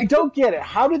 I don't get it.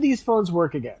 How do these phones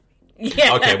work again?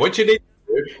 Yeah. Okay, what you need to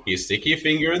do, you stick your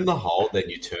finger in the hole, then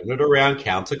you turn it around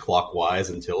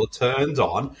counterclockwise until it turns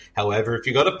on. However, if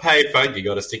you got a payphone, you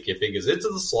got to stick your fingers into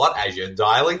the slot as you're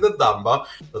dialing the number,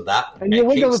 and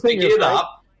keep sticking it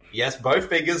up. Yes, both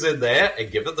fingers in there,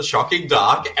 and give it the shocking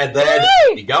dark, and then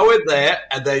you go in there,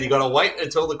 and then you got to wait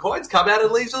until the coins come out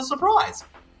and leaves you a surprise.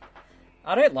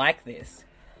 I don't like this.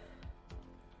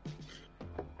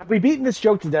 Have we beaten this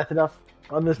joke to death enough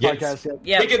on this podcast yet?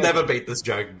 Yeah, we can never beat this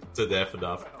joke to death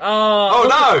enough. Oh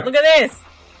no! Look at this!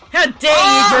 How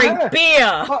dare you drink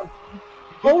beer?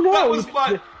 Oh no! That was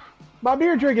my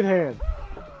beer drinking hand.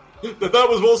 That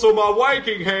was also my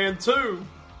waking hand too.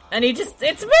 And it's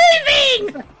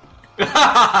moving!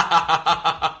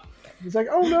 He's like,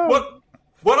 oh no.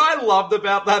 What I loved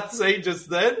about that scene just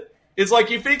then is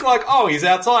like, you think like, oh, he's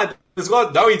outside.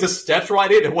 No, he just steps right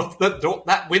in, and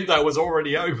that window was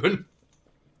already open.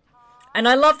 And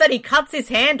I love that he cuts his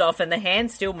hand off and the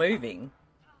hand's still moving.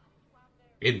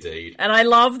 Indeed. And I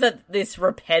love that this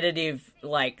repetitive,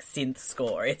 like, synth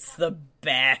score. It's the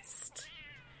best.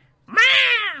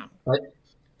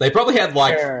 They probably had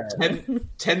like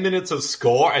 10 minutes of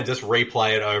score and just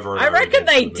replay it over and I over reckon again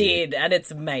they did, and it's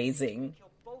amazing.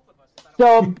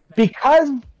 So,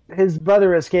 because his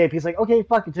brother escaped, he's like, okay,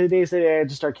 fuck it, today's the day I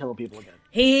just start killing people again.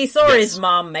 He saw his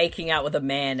mum making out with a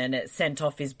man, and it sent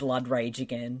off his blood rage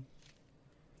again.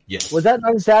 Yes. Was that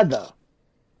not his dad, though?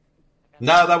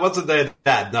 No, that wasn't their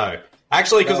dad, no.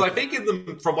 Actually, because I think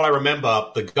from what I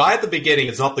remember, the guy at the beginning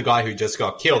is not the guy who just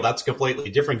got killed. That's a completely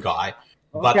different guy.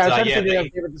 But I was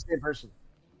thinking they were the same person.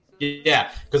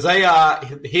 Yeah, because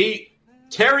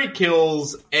Terry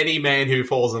kills any man who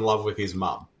falls in love with his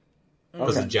mum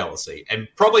because of jealousy, and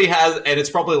it's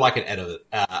probably like an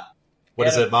what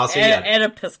is it, Marcy?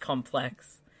 Oedipus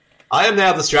complex. I am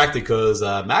now distracted because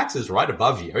Max is right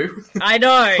above you. I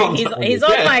know. He's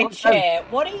on my chair.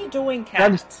 What are you doing,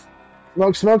 Cat?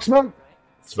 Smoke. Smoke.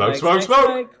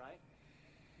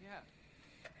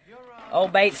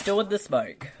 Old mate's doing the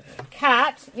smoke.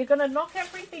 Cat, you're gonna knock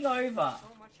everything over.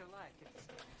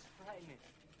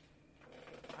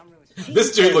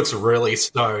 This dude looks really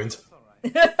stoned.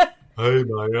 Hey,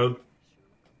 man.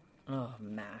 Oh,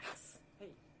 Max.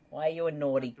 Why are you a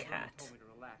naughty cat?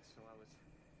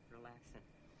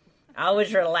 I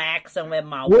was relaxing with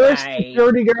my worst wife.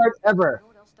 security guard ever.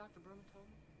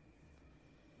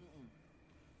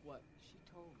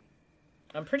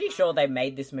 I'm pretty sure they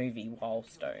made this movie while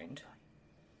stoned.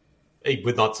 It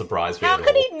would not surprise me. How at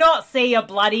could all. he not see a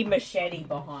bloody machete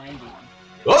behind him?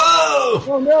 Whoa!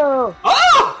 Oh no!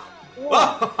 Oh!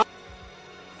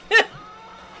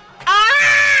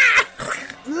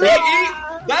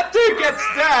 That dude gets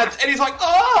stabbed, and he's like,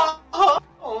 oh!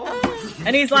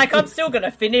 And he's like, I'm still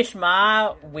gonna finish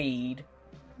my weed.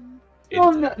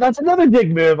 Well, that's another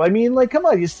big move. I mean, like, come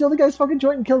on, you steal the guy's fucking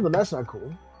joint and kill them. That's not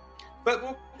cool.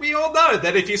 But we all know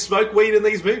that if you smoke weed in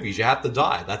these movies, you have to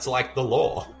die. That's like the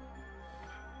law.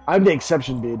 I'm the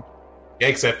exception, dude.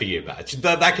 Except for you, Batch.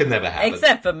 That can never happen.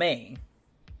 Except for me.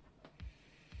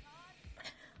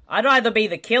 I'd either be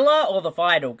the killer or the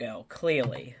final girl,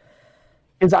 clearly.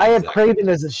 Because I have Craven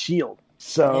as a shield.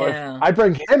 So if I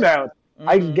bring him out,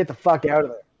 I can get the fuck out of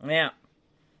there. Yeah.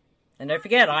 And don't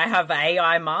forget, I have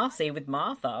AI Marcy with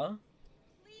Martha.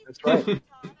 That's right.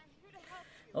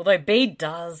 Although B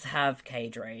does have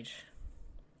cage rage.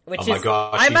 Which my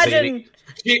gosh. I imagine...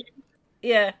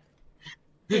 Yeah.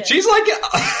 She's like...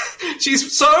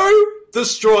 she's so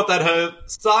distraught that her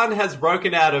son has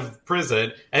broken out of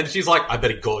prison, and she's like, I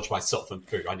better gorge myself in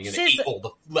food. I'm going to eat all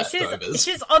the leftovers.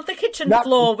 She's on the kitchen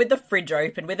floor with the fridge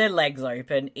open, with her legs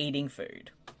open, eating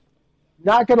food.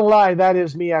 Not gonna lie, that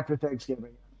is me after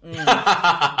Thanksgiving.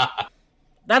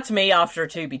 That's me after a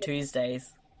Tubi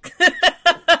Tuesdays.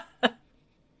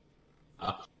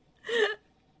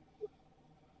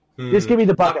 Just give me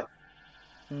the bucket.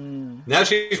 Now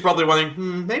she's probably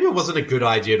wondering, maybe it wasn't a good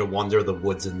idea to wander the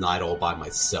woods at night all by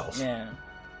myself. Yeah.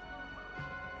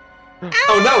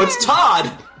 Oh no, it's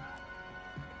Todd!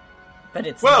 But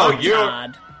it's not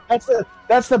Todd.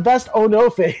 That's the best oh no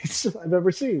face I've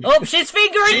ever seen. Oh, she's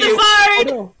fingering the phone! Oh,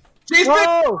 no. She's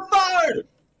fingering the phone!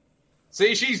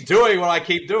 See, she's doing what I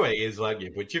keep doing, is like,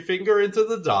 you put your finger into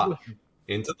the dark,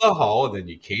 into the hole, and then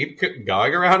you keep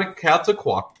going around it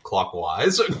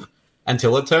counterclockwise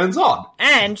until it turns on.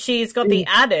 And she's got the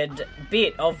added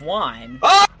bit of wine.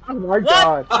 Oh my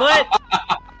god. What?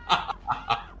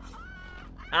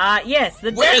 Yes,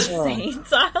 the death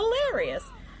scenes are hilarious.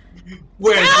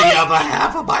 Where's the other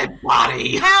half of my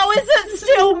body? How is it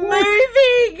still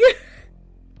moving?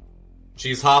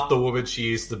 She's half the woman she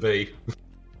used to be.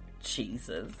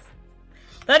 Jesus.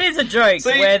 That is a joke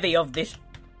worthy of this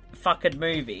fucking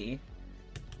movie.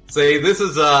 See, this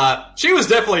is, she was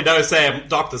definitely no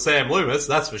Dr. Sam Loomis,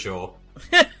 that's for sure.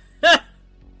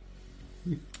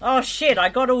 Oh shit, I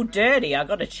got all dirty, I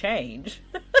gotta change.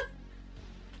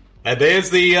 And there's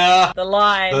the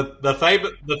line.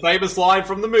 The famous line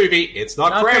from the movie, it's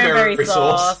not cranberry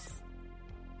sauce.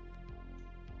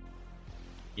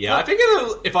 Yeah, I think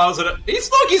if I was at he's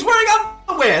wearing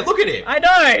underwear, look at him. I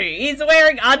know, he's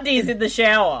wearing undies in the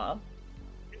shower.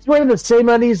 He's wearing the same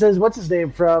undies as, what's his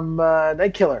name, from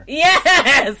Night Killer.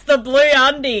 Yes, the blue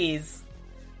undies.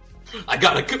 I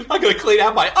gotta clean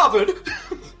out my oven.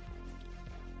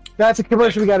 That's a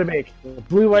commercial we gotta make.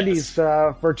 Blue undies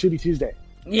for Tubi Tuesday.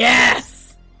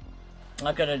 Yes!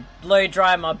 I gotta blow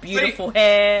dry my beautiful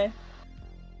hair.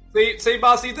 See,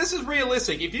 Marcy, this is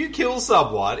realistic. If you kill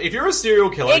someone, if you're a serial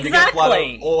killer and you get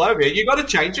blood all over you, you gotta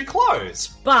change your clothes.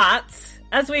 But,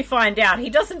 as we find out, he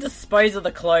doesn't dispose of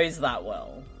the clothes that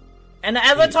well. And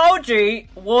as I told you,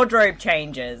 wardrobe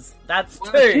changes. That's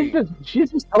two.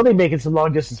 She's just totally making some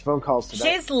long-distance phone calls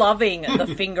today. She's loving the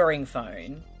fingering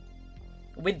phone.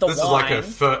 With the wine.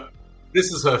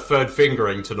 This is her third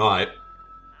fingering tonight.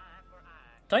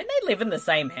 Don't they live in the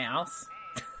same house?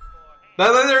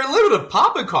 No, they're in an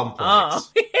apartment complex. Oh,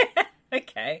 yeah.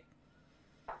 Okay.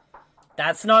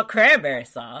 That's not cranberry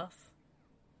sauce.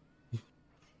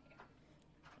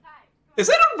 Is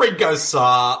that a Ringo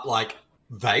Starr,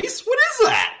 vase? What is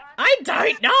that? I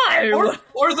don't know.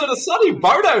 Or is it a Sonny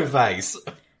Bono face?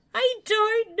 I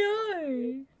don't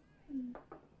know.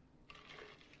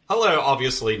 Hello,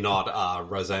 obviously not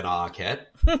Rosanna Arquette.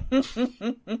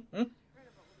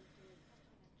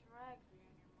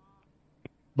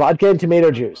 Vodka and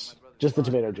tomato juice. Just the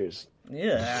tomato juice.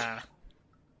 Yeah.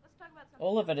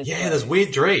 All of it is. Yeah, there's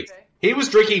weird drinks. He was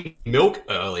drinking milk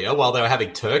earlier while they were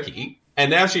having turkey,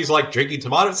 and now she's like drinking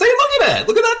tomato. See, look at it!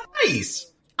 Look at that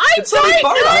face! I It's Sonny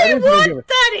don't know Bono. what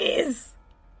that is.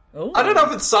 Ooh. I don't know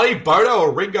if it's Sonny Bono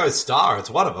or Ringo Starr. It's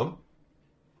one of them.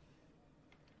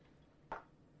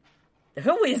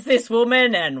 Who is this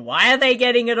woman and why are they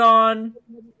getting it on?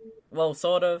 Well,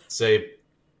 sort of. See,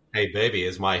 hey baby,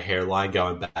 is my hairline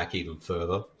going back even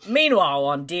further? Meanwhile,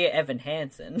 on Dear Evan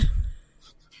Hansen.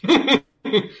 And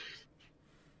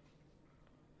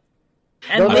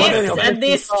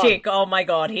this chick, oh my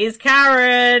god, here's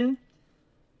Karen!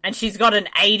 And she's got an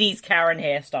 80s Karen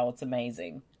hairstyle, it's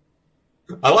amazing.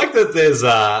 I like that there's,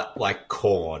 like,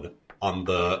 corn on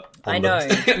I know.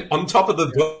 on top of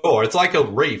the door. It's like a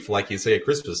reef, like you see at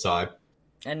Christmas time.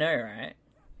 I know, right?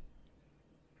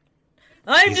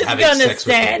 I'm He's just having gonna sex with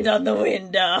stand you. on the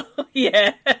window.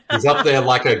 Yeah. He's up there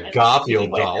like a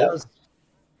Garfield doll.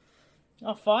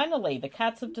 Oh, finally, the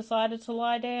cats have decided to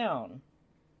lie down.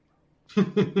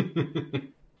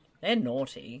 They're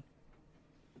naughty.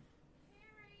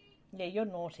 Yeah, you're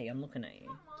naughty. I'm looking at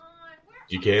you.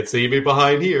 You can't see me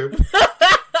behind here.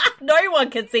 No one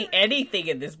can see anything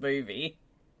in this movie.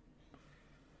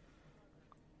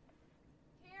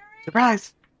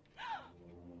 Surprise!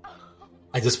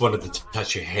 I just wanted to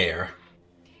touch your hair.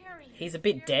 He's a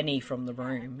bit Denny from The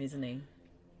Room, isn't he?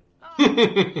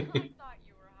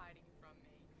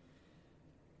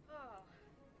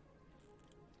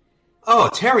 Oh,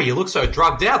 Terry, you look so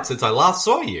drugged out since I last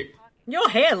saw you. Your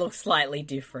hair looks slightly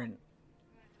different.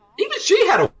 Even she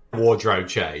had a wardrobe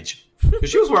change.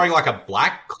 Because she was wearing like a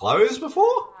black clothes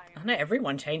before? I know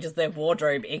everyone changes their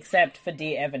wardrobe except for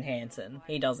Dear Evan Hansen.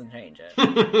 He doesn't change it.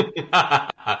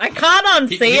 I can't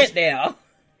unsee it now.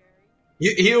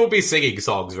 He will be singing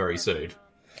songs very soon.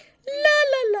 La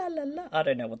la la la la. I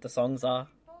don't know what the songs are.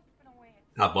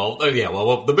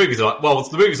 The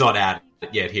movie's not out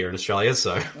yet here in Australia,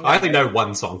 so I only know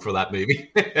one song for that movie.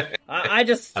 I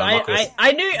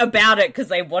knew about it because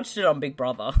they watched it on Big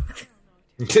Brother.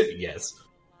 Yes.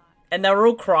 And they were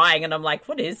all crying, and I'm like,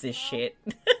 what is this shit?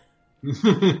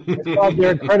 It's called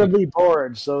They're Incredibly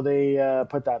Bored, so they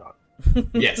put that on.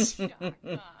 Yes.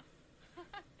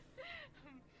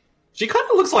 She kind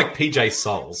of looks like PJ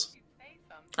Souls.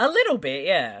 A little bit,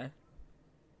 yeah.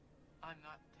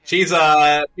 She's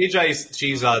not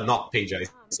PJ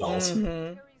Souls.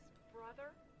 Mm-hmm.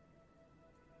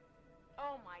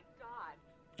 Oh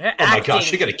my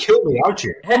gosh, you're gonna kill me, aren't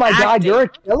you? Oh my god, you're a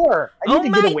killer! I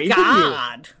need to get away from you.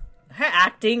 Her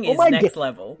acting is next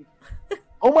level.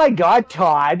 Oh my god,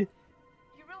 Todd! You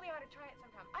really ought to try it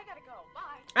sometime. I gotta go. Bye.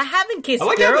 I haven't kissed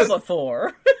a girl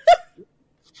before.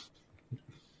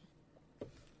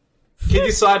 Can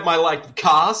you side my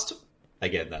cast?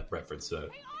 Again, that reference to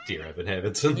Dear Evan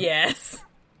Hansen. Yes.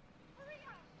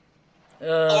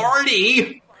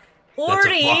 Artie! That's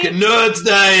Artie! a fucking nerd's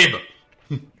name!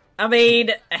 I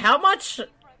mean, how much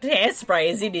hairspray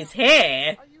is in his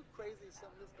hair?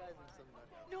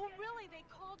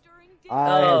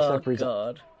 Oh,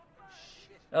 God.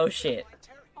 Oh, shit.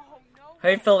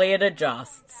 Hopefully it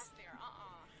adjusts.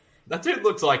 That dude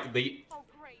looks like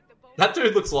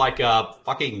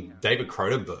fucking David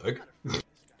Cronenberg.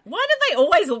 Why do they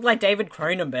always look like David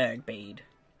Cronenberg, Bede?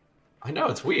 I know,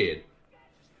 it's weird.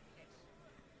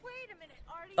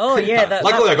 Oh, yeah.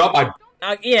 Luckily I got my...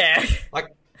 yeah.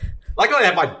 Luckily I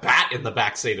had my bat in the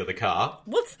backseat of the car.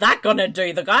 What's that gonna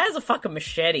do? The guy has a fucking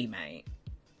machete, mate.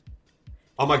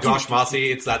 Oh my gosh,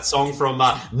 Marcy, it's that song from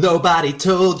Nobody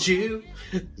Told You.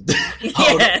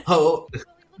 Yeah.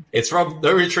 It's from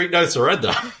No Retreat, No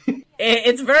Surrender.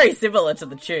 It's very similar to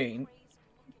the tune.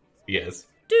 Yes.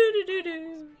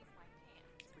 Do-do-do-do.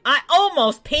 I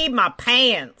almost peed my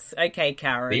pants. Okay,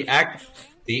 Karen.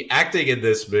 The acting in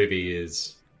this movie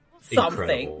is something.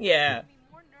 Incredible. Yeah.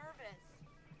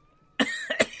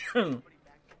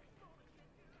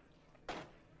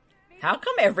 How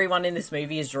come everyone in this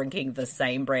movie is drinking the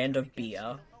same brand of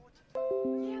beer?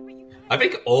 I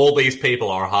think all these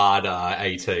people are hard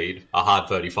 18, a hard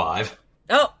 35.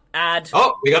 Oh, ad.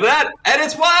 Oh, we got an ad, and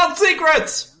it's Wild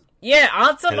Secrets! Yeah,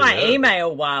 answer my Hello.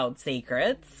 email, Wild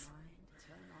Secrets.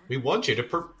 We want you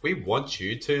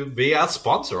to be our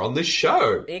sponsor on this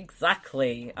show.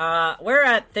 Exactly. We're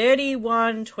at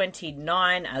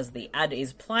 31.29 as the ad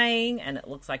is playing, and it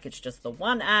looks like it's just the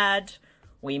one ad.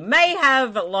 We may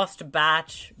have lost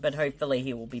Batch, but hopefully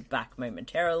he will be back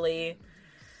momentarily.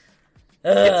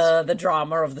 The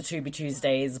drama of the To Be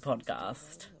Tuesdays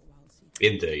podcast.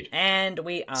 Indeed. And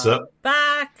we are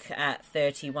back at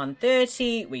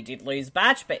 31:30. We did lose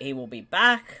Batch, but he will be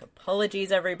back.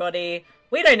 Apologies, everybody.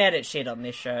 We don't edit shit on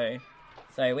this show.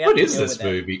 So we have what to is deal this with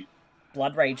movie?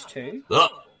 Blood Rage 2.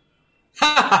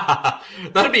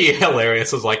 That'd be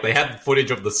hilarious, as like they had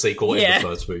footage of the sequel in the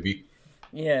first movie.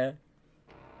 Yeah.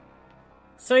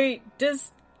 So,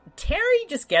 does Terry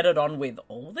just get it on with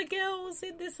all the girls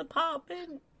in this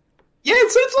apartment? Yeah,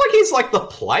 it seems like he's like the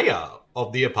player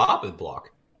of the apartment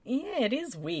block. Yeah, it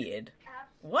is weird.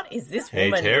 What is this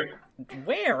Hey, woman Terry.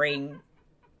 wearing?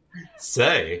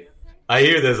 Say, I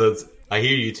hear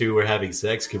you two were having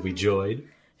sex. Could we join?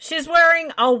 She's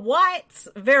wearing a white,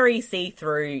 very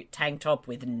see-through tank top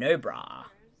with no bra.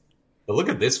 But look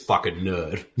at this fucking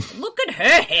nerd. Look at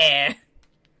her hair!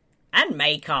 And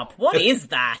makeup. What is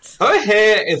that? Her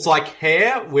hair is like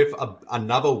hair with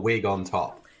another wig on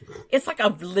top. It's like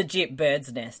a legit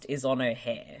bird's nest is on her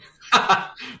hair.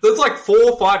 There's like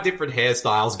 4 or 5 different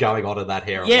hairstyles going on in that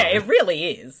hair. Yeah, alone. it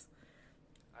really is.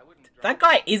 That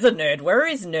guy is a nerd. Where are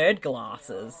his nerd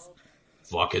glasses?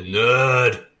 Fucking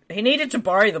nerd. He needed to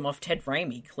borrow them off Ted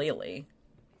Raimi, clearly.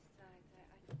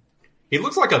 He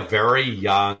looks like a very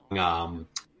young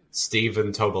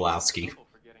Steven Tobolowsky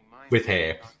with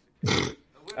hair.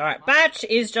 Alright, Batch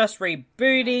is just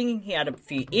rebooting. He had a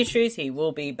few issues. He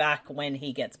will be back when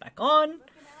he gets back on.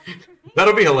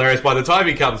 That'll be hilarious. By the time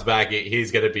he comes back,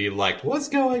 he's going to be like, what's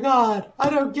going on?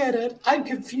 I don't get it. I'm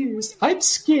confused. I'm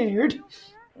scared.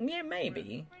 Yeah,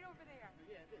 maybe.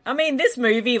 I mean, this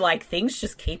movie, like, things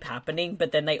just keep happening,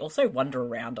 but then they also wander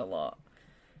around a lot.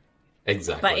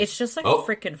 Exactly. But it's just, like,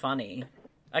 freaking funny.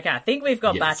 Okay, I think we've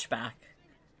got Batch back.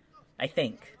 I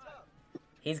think.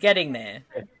 He's getting there.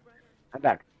 I'm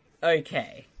back.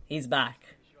 Okay, he's back.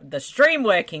 The stream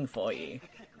working for you.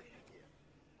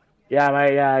 Yeah,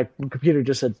 my computer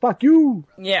just said, fuck you!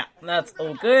 Yeah, that's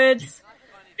all good.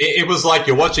 It was like,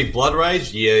 you're watching Blood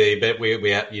Rage? Yeah, but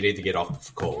you need to get off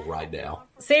the call right now.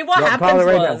 See, what happens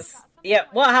was... Yeah,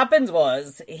 what happens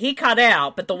was, he cut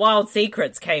out, but the Wild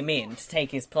Secrets came in to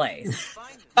take his place.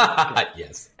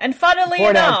 Yes. And funnily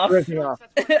enough,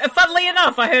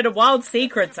 I heard a Wild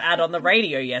Secrets ad on the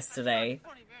radio yesterday.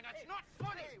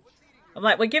 I'm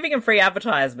like, we're giving him free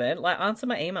advertisement. Like, answer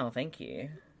my email, thank you.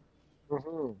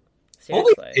 Mm-hmm. All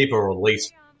these people are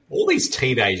all these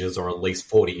teenagers are at least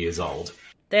 40 years old.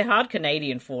 They're hard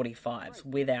Canadian 45s,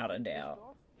 without a doubt.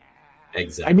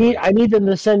 Exactly. I need them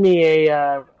to send me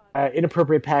a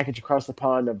inappropriate package across the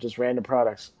pond of just random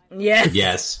products. Yes.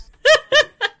 Yes.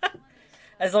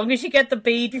 As long as you get the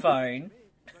bead phone.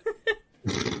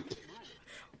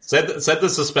 Send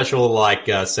this a special, like,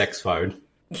 sex phone.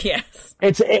 Yes.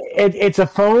 It's a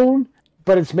phone,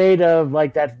 but it's made of,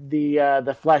 like,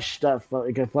 the flesh stuff,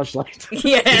 like a fleshlight.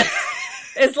 Yes.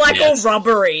 It's like all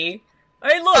rubbery. Oh,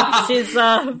 look, she's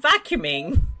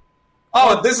vacuuming.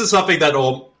 Oh, this is something that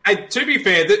all... And to be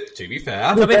fair... This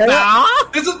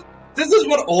is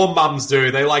what all mums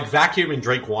do. They, like, vacuum and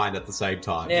drink wine at the same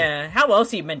time. Yeah, how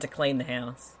else are you meant to clean the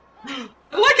house? I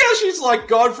like how she's, like,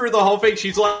 gone through the whole thing.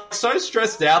 She's, like, so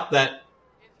stressed out that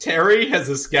Terry has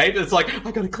escaped. It's like,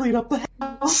 I gotta clean up the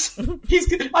house.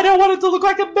 I don't want it to look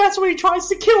like a mess when he tries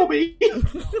to kill me.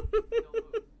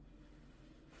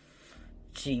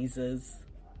 Jesus.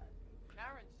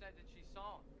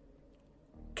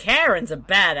 Karen's a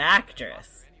bad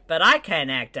actress, but I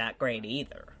can't act that great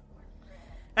either.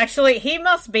 Actually, he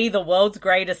must be the world's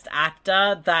greatest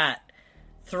actor that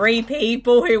 3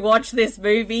 people who watched this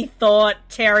movie thought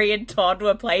Terry and Todd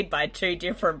were played by 2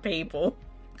 different people.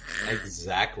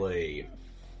 Exactly.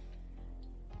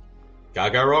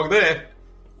 Can't go wrong there.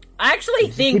 I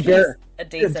actually think he's a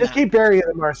decent Just keep burying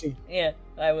it, Marcy. Yeah,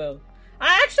 I will.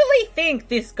 I actually think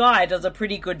this guy does a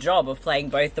pretty good job of playing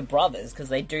both the brothers, because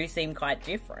they do seem quite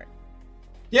different.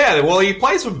 Yeah, well, he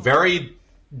plays them very,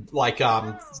 like,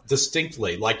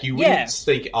 distinctly. Like, you wouldn't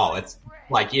think, oh, it's,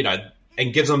 like, you know,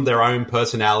 and gives them their own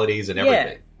personalities and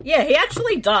everything. Yeah, he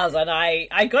actually does, and I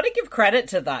gotta give credit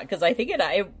to that, because I think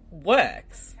it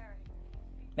works.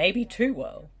 Maybe too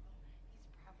well.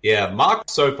 Yeah, Mark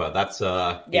Soper, that's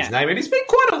his name. And he's been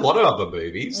quite a lot of other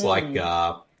movies, like...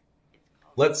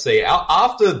 Let's see.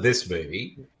 After this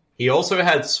movie, he also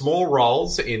had small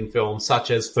roles in films such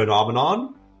as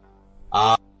Phenomenon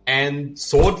and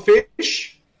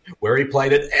Swordfish, where he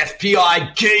played an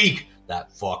FBI geek.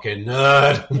 That fucking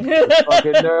nerd.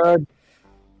 Fucking nerd.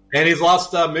 And his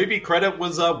last movie credit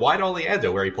was White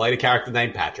Oleander, where he played a character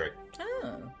named Patrick.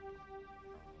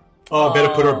 Oh, I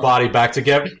better put her body back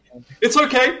together. It's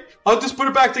okay. I'll just put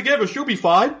it back together. She'll be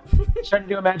fine. He's trying to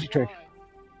do a magic trick.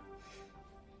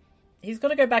 He's got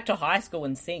to go back to high school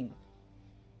and sing.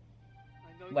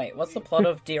 Wait, what's the plot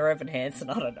of Dear Evan Hansen?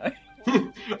 I don't know.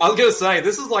 I was gonna say,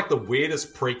 this is like the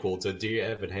weirdest prequel to Dear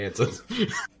Evan Hansen.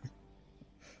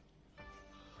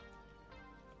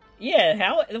 Yeah,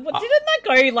 didn't that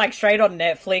go like straight on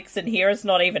Netflix and here it's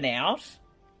not even out?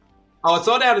 Oh, it's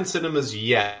not out in cinemas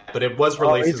yet, but it was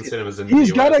released in cinemas in the He's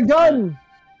US. got a gun!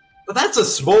 But that's a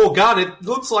small gun. It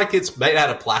looks like it's made out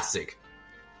of plastic.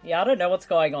 Yeah, I don't know what's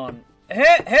going on.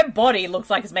 Her body looks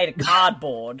like it's made of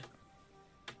cardboard.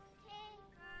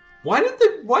 Why did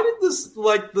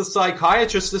the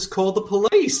psychiatrist just call the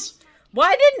police?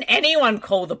 Why didn't anyone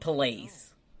call the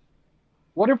police?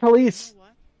 What are police?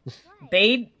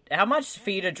 Bede, how much for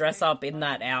you to dress up in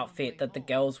that outfit that the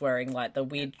girl's wearing? Like the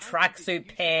weird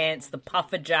tracksuit pants, the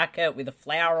puffer jacket with a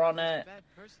flower on it.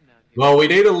 Well, we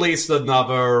need at least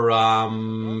another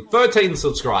 13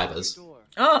 subscribers.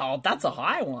 Oh, that's a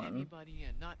high one.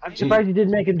 I'm surprised you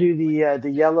didn't make him do the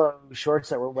yellow shorts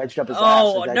that were wedged up his ass.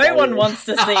 Oh, no one wants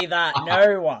to see that.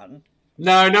 No one.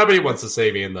 No, nobody wants to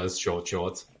see me in those short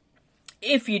shorts.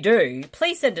 If you do,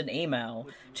 please send an email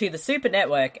to the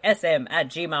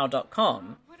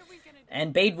supernetworksm@gmail.com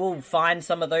and Bede will find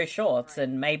some of those shorts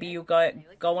and maybe you'll go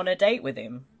on a date with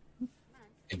him.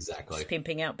 Exactly. Just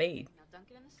pimping out Bede.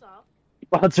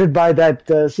 Sponsored by that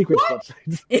secret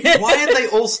website. Why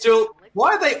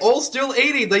are they all still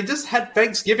eating? They just had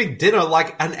Thanksgiving dinner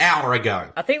like an hour ago.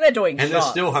 I think they're doing and shots.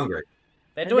 they're still hungry.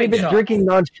 They're doing They've been shots.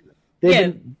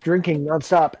 been drinking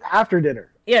nonstop after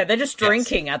dinner. Yeah, they're just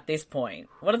drinking at this point.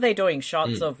 What are they doing?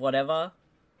 Shots of whatever?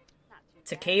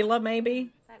 Tequila,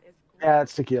 maybe? Yeah,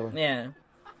 it's tequila. Yeah.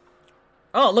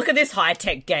 Oh, look at this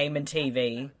high-tech game and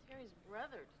TV.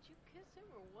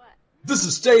 This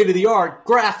is state-of-the-art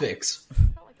graphics.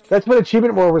 That's what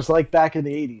Achievement War was like back in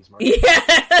the 80s, Mark.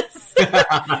 Yes!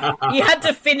 You had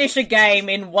to finish a game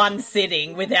in one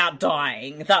sitting without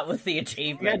dying. That was the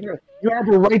achievement. You had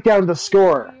to write down the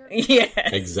score. Yeah.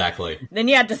 Exactly. Then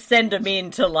you had to send them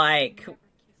in to, like,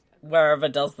 wherever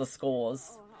does the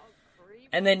scores.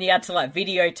 And then you had to, like,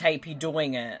 videotape you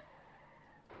doing it.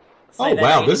 So Oh, that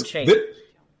wow. they This didn't cheat.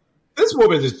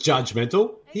 woman is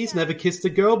judgmental. He's never kissed a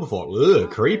girl before. Ugh,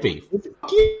 creepy.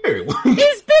 Fuck you. He's been in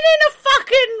a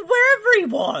fucking wherever he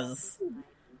was.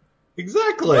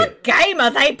 Exactly. What game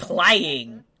are they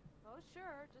playing?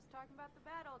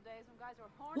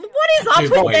 What is up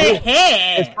with their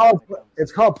hair?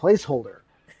 It's called placeholder.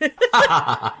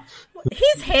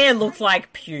 His hair looks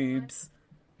like pubes.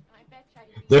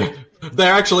 They're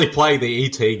actually playing the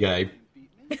ET game.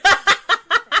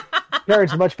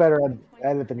 Jared's much better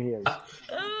at it than he is.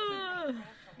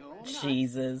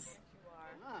 Jesus.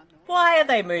 Why are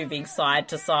they moving side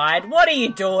to side? What are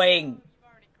you doing?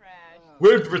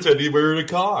 We're pretending we're in a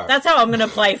car. That's how I'm going to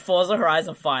play Forza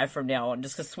Horizon 5 from now on,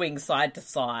 just to swing side to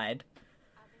side.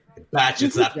 Batch,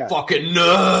 it's that fucking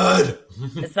nerd!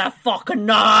 It's that fucking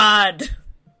nerd!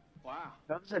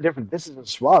 No, this is different. This is a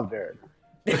suave nerd.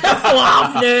 A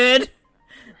suave nerd!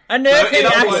 A nerd who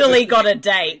actually got a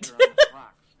date.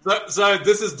 So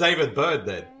this is David Byrne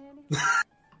then.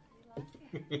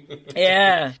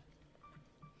 Yeah.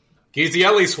 He's the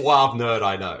only suave nerd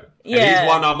I know. And Yeah. he's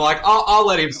one I'm like, I'll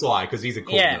let him slide because he's a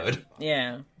cool nerd.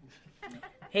 Yeah.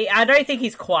 I don't think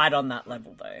he's quite on that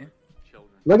level though.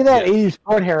 Look at that 80s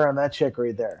front hair on that chick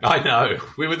right there. I know.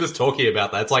 We were just talking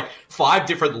about that. It's like 5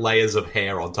 different layers of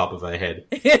hair on top of her head.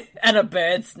 And a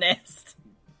bird's nest.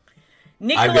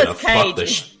 gonna Nicolas fuck Cage the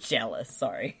is jealous,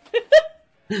 sorry.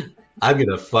 I'm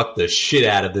gonna fuck the shit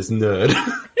out of this nerd.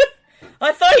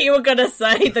 I thought you were gonna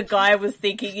say the guy was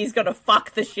thinking he's gonna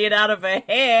fuck the shit out of her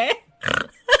hair.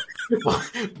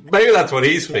 Maybe that's what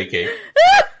he's thinking.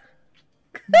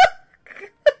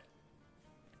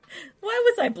 Why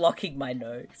was I blocking my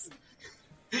nose?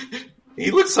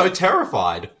 He looks so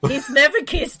terrified. He's never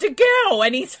kissed a girl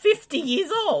and he's 50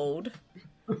 years old.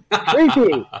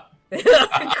 Creepy.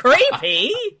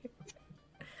 Creepy?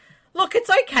 Look, it's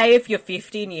okay if you're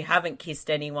 50 and you haven't kissed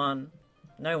anyone.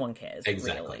 No one cares,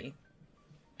 really.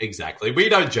 Exactly. We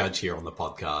don't judge here on the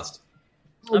podcast.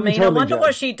 I mean, I wonder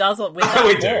what she does with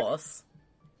that horse.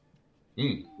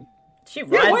 She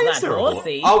rides that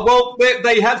horsey. Oh, well,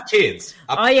 they have kids.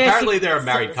 Apparently they're a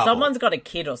married couple. Someone's got a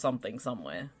kid or something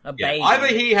somewhere. A baby.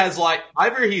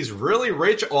 Either he's really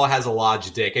rich or has a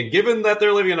large dick. And given that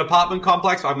they're living in an apartment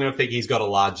complex, I'm going to think he's got a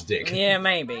large dick. Yeah,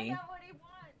 maybe.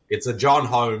 It's a John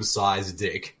Holmes-sized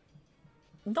dick.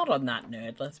 Not on that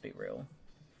nerd, let's be real.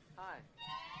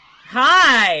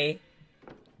 Hi!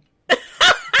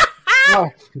 Oh,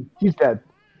 he's dead.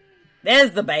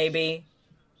 There's the baby.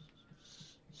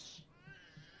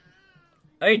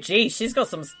 Oh, geez, she's got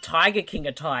some Tiger King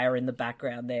attire in the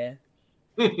background there.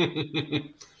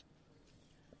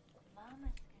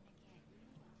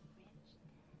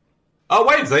 Oh,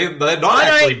 wait, they're not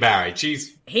actually married.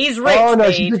 He's rich, Oh,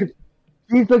 no, Speed.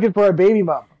 she's looking for a baby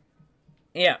mom.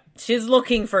 Yeah, she's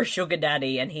looking for a sugar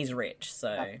daddy, and he's rich,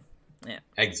 so... Yeah.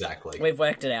 Exactly. We've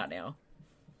worked it out now.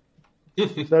 So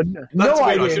no That's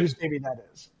weird, idea I should- whose baby that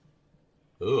is.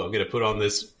 Ooh, I'm going to put on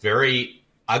this very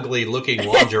ugly-looking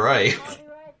lingerie.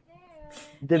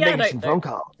 Did Yeah, make some phone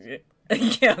calls.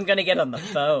 Yeah, I'm gonna get on the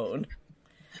phone.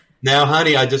 Now,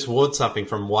 honey, I just wore something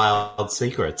from Wild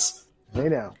Secrets. I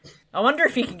know. I wonder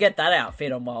if you can get that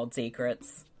outfit on Wild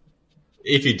Secrets.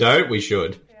 If you don't, we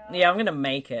should. Yeah, I'm gonna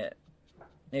make it.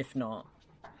 If not.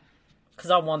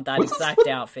 Because I want that What's exact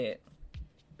outfit.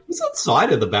 What's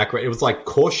outside of the background? It was like,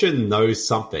 caution, no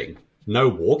something. No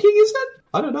walking, is it?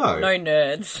 I don't know. No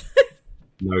nerds.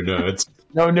 No nerds.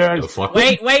 No nerds. Oh, fuck.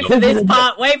 wait for this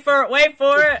part. Wait for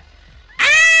it.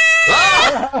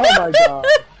 Ah! Oh my god.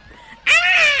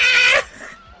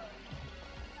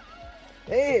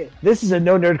 Hey, this is a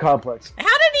no nerd complex. How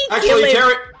did he kill Actually,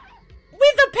 him?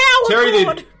 With the power Terry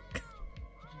cord?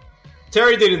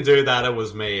 Terry didn't do that. It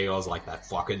was me. I was like, that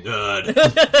fucking nerd.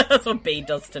 That's what B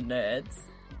does to nerds.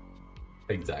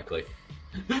 Exactly.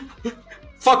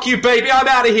 Fuck you, baby. I'm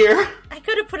out of here. I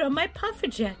could have put on my puffer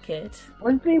jacket.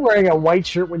 Wasn't he wearing a white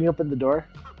shirt when you opened the door?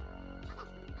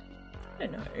 I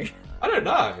don't know. I don't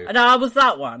know. No, it was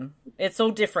that one. It's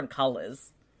all different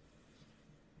colours.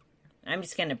 I'm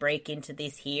just gonna break into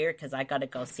this here because I gotta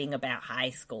go sing about high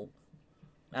school.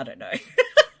 I don't know.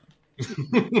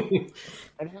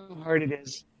 I know how hard it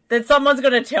is. Then someone's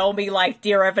gonna tell me, like,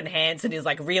 Dear Evan Hansen is,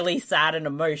 like, really sad and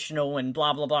emotional and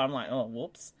blah, blah, blah. I'm like, oh,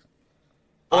 whoops.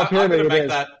 Well, I'm going apparently to it make is.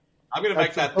 that. I'm going to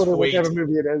make that Totally tweet. whatever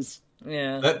movie it is.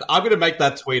 Yeah. I'm going to make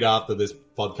that tweet after this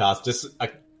podcast. Just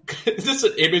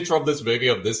an image from this movie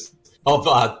of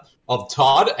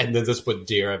Todd, and then just put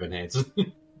Dear Evan Hansen.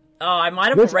 Oh, I might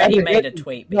have This already Evan made a Hansen-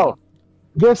 tweet. No,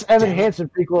 this Evan Hansen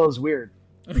prequel is weird.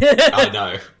 I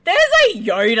know. There's a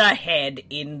Yoda head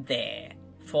in there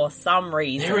for some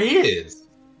reason. There is.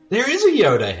 There is a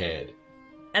Yoda head.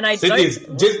 And I Sydney's- don't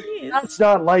know what Dis- it is. That's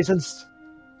not licensed.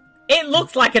 It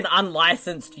looks like an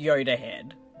unlicensed Yoda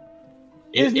head.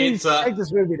 Disney, It's take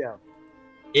this movie down.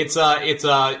 it's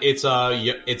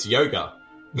yoga.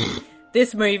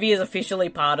 This movie is officially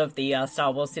part of the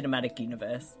Star Wars Cinematic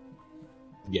Universe.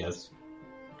 Yes.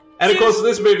 And of course,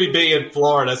 this movie being in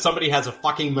Florida, somebody has a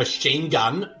fucking machine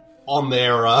gun on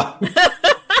their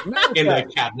in their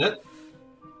cabinet.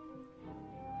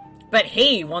 But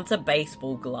he wants a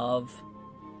baseball glove.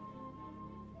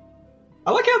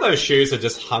 I like how those shoes are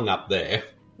just hung up there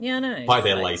Yeah, I know. by Just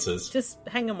their like- laces. Just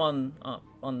hang them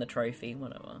on the trophy,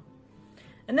 whatever.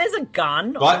 And there's a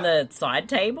gun What? on the side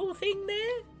table thing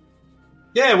there.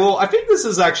 Yeah, well, I think this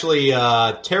is actually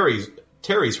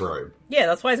Terry's room. Yeah,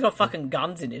 that's why he's got fucking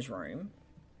guns in his room.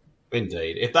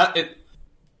 Indeed.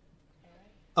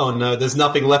 Oh no, there's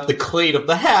nothing left to clean of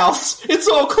the house. It's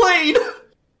all clean.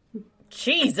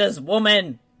 Jesus,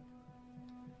 woman.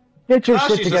 Get your Ah,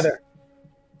 shit she's together.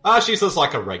 She's just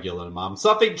like a regular mum.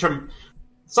 Something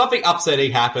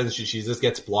upsetting happens. She just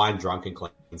gets blind drunk and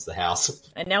cleans the house.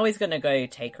 And now he's gonna go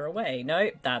take her away.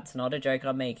 Nope, that's not a joke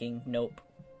I'm making. Nope.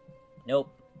 No,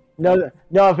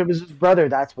 if it was his brother,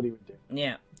 that's what he would do.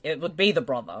 Yeah, it would be the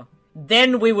brother.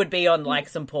 Then we would be on, like,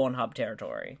 some Pornhub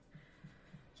territory.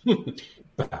 Bow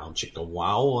chicka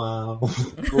wow wow.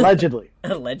 Allegedly.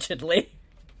 Allegedly.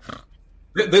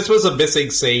 This was a missing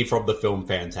scene from the film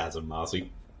Phantasm,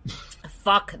 Marcy.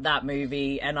 Fuck that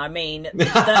movie, and I mean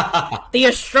the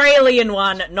Australian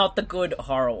one, not the good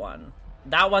horror one.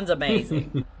 That one's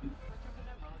amazing.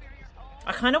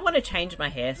 I kind of want to change my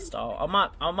hairstyle.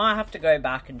 I might have to go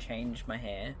back and change my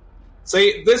hair.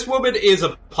 See, this woman is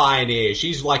a pioneer.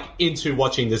 She's like into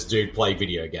watching this dude play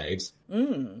video games.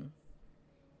 Oh,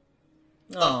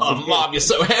 Oh, Mom, you're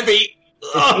so heavy.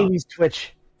 It's Ugh. 80s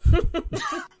Twitch.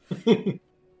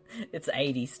 it's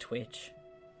 80s Twitch.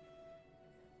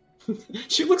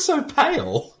 She looks so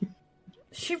pale.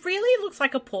 She really looks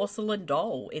like a porcelain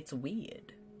doll. It's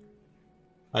weird.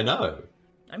 I know.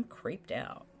 I'm creeped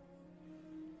out.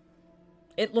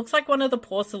 It looks like one of the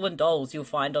porcelain dolls you'll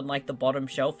find on, like, the bottom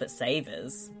shelf at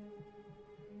Savers.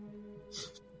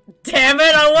 Damn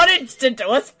it, I wanted to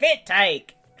do a spit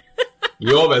take!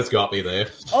 You almost got me there.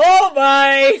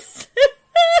 Almost!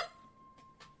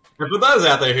 And for those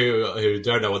out there who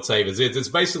don't know what Savers is, it's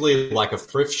basically like a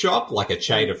thrift shop, like a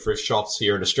chain of thrift shops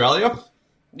here in Australia.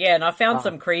 Yeah, and I found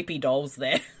some creepy dolls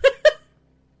there.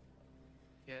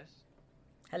 Yes?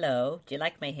 Hello, do you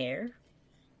like my hair?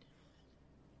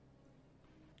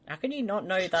 How can you not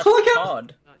know that's Look at-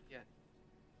 Todd? Not yet.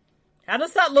 How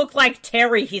does that look like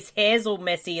Terry? His hair's all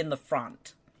messy in the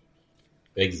front.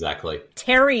 Exactly.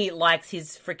 Terry likes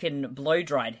his freaking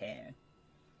blow-dried hair.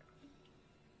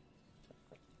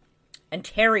 And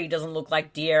Terry doesn't look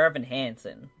like Dear Evan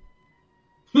Hansen.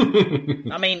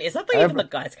 I mean, is that even the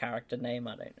guy's character name?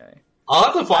 I don't know. I'll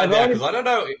have to find out, because I don't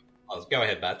know. Oh, go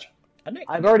ahead, Batch.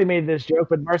 I've already made this joke,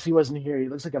 but Marcy wasn't here. He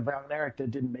looks like a Von Erich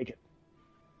that didn't make it.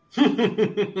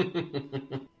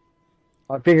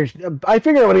 I figured I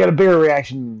would have got a bigger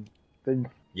reaction than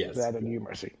that on you,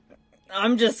 Marcy.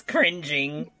 I'm just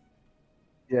cringing.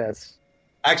 Yes.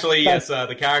 Actually, yes,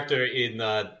 the character in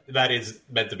that is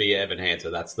meant to be Evan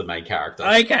Hansen. That's the main character.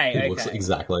 Okay, He looks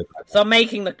exactly like that. So I'm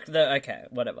making the okay,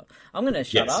 whatever. I'm gonna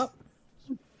shut up.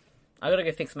 I gotta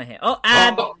go fix my hair. Oh,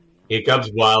 and here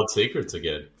comes Wild Secrets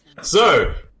again.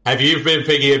 So, have you been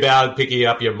thinking about picking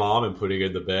up your mom and putting her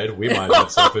in the bed? We might have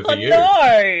something for you.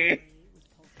 No!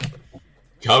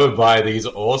 Come and buy these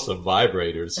awesome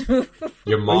vibrators.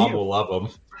 Your mom will love them.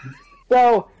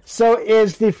 So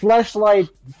is the Fleshlight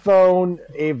phone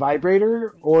a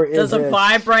vibrator, or is Does it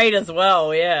vibrate as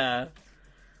well? Yeah.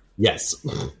 Yes.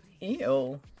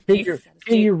 Ew. Do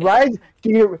you ride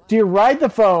the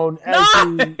phone? As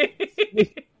No!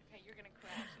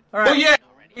 Well, yeah.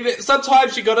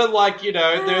 Sometimes you gotta,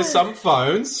 there's some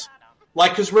phones.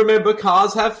 Because remember,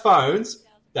 cars have phones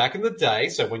back in the day,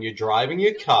 so when you're driving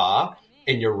your car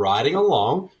and you're riding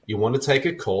along, you want to take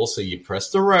a call, so you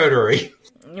press the rotary.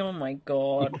 Oh my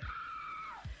god.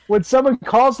 When someone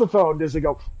calls the phone, does it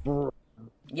go?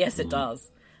 Yes, it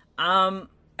does. Our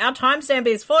timestamp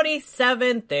is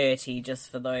 47:30,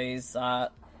 just for those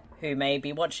who may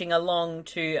be watching along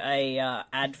to a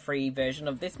ad-free version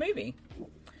of this movie.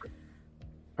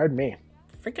 Pardon me.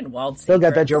 Freaking Wild Still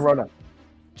got Secrets. that Joe Rona.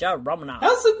 Joe Romano.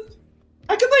 How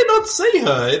can they not see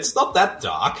her? It's not that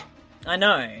dark. I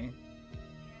know.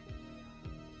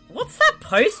 What's that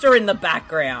poster in the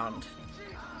background?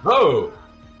 Oh.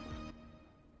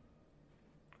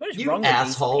 What is You wrong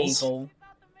assholes. with these people?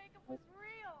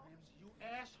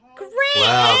 Great!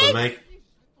 Wow,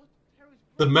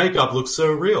 the makeup looks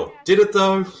so real. Did it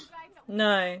though?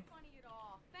 No.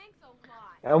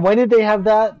 And when did they have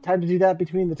that time to do that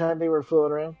between the time they were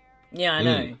fooling around? Yeah, I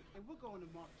know.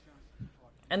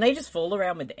 And they just fool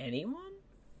around with anyone?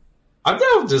 I'm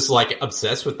now just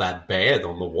obsessed with that band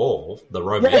on the wall. The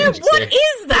romantic. What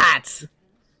is that?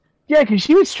 Yeah, because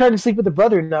she was trying to sleep with the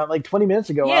brother not 20 minutes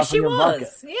ago. Yeah, she offering him vodka.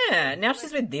 was. Yeah, now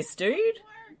she's with this dude?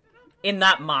 In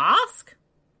that mask?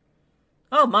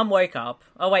 Oh, Mum woke up.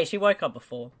 Oh, wait, she woke up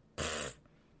before.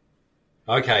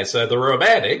 Okay, so the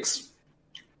Romantics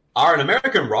are an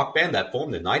American rock band that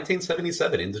formed in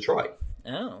 1977 in Detroit.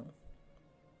 Oh.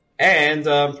 And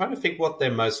I'm trying to think what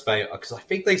their most famous... Because I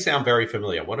think they sound very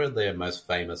familiar. What are their most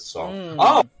famous songs?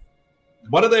 Oh!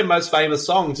 One of their most famous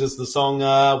songs is the song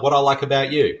What I Like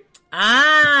About You.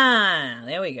 Ah,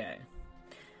 there we go.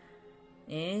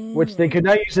 Yeah. Which they could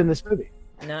not use in this movie.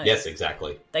 No. Yes,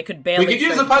 exactly. They could barely We could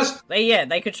use the poster.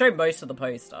 They could show most of the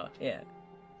poster. Yeah.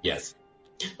 Yes.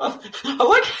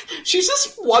 She's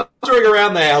just wandering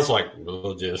around the house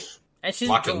just... And she's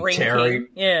fucking drinking. Terry.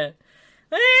 Yeah.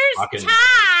 Where's Fucking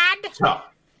Todd?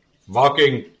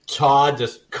 Fucking Todd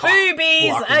just...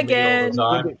 Boobies again.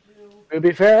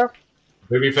 Booby fair.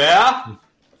 Booby fair?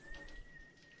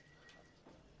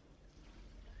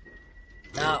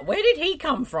 Where did he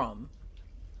come from?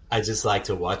 I just like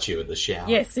to watch you in the shower.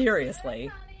 Yeah, seriously.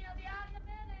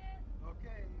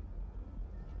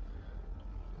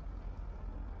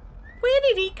 Where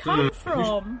did he come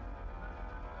from?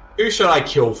 Who should I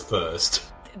kill first?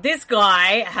 This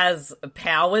guy has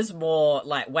powers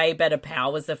way better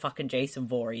powers than fucking Jason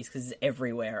Voorhees because he's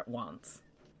everywhere at once.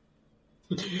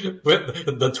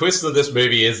 But the twist of this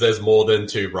movie is there's more than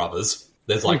two brothers.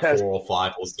 There's 4 or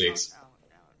 5 or 6.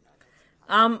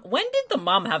 When did the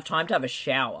mum have time to have a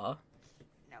shower?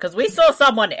 Because we saw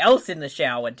someone else in the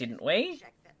shower, didn't we?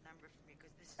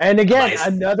 And again,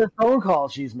 another phone call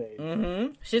she's made.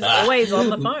 Mm-hmm. She's always on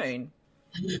the phone.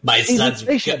 My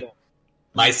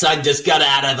son just got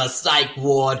out of a psych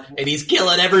ward and he's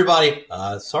killing everybody.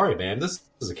 Sorry, man. This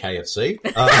is a KFC.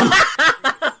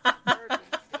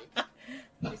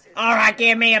 Alright,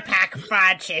 give me a pack of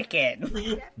fried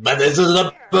chicken. But this is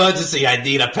an emergency. I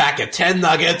need a pack of 10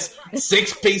 nuggets,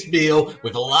 6-piece meal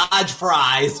with large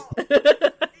fries.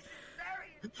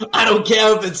 I don't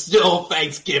care if it's still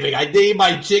Thanksgiving. I need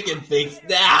my chicken fixed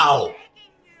now.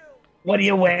 What are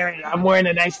you wearing? I'm wearing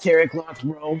a nice terry cloth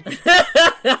robe.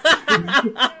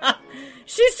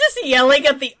 She's just yelling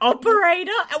at the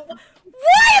operator. Why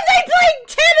are they playing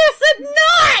tennis at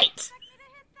night?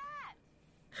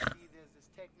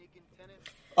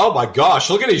 Oh my gosh,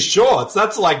 look at his shorts.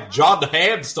 That's like John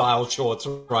Hamm style shorts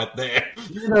right there.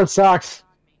 You know, socks.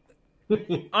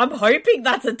 I'm hoping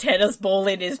that's a tennis ball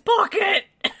in his pocket.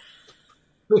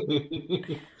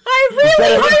 I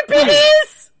really hope it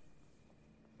is.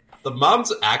 The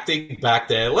mum's acting back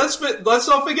there. Let's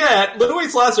not forget,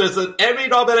 Louise Lasser is an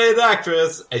Emmy-nominated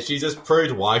actress, and she just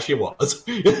proved why she was.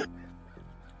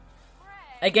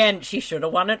 Again, she should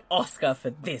have won an Oscar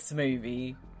for this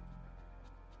movie.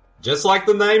 Just like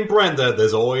the name Brenda,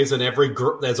 there's always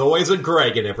a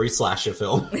Greg in every slasher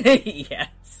film.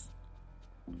 Yes.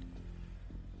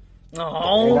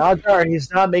 Oh. And odds are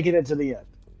he's not making it to the end.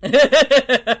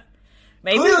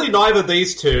 Maybe. Clearly, neither of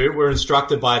these two were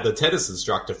instructed by the tennis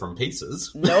instructor from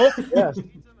Pieces. Nope. Yes.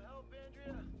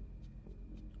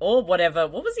 Or whatever.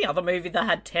 What was the other movie that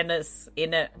had tennis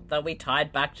in it that we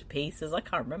tied back to Pieces? I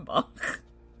can't remember.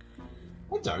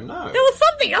 I don't know. There was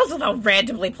something else that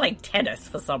randomly played tennis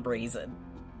for some reason.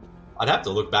 I'd have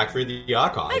to look back through the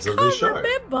archives I of this show. can't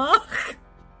remember.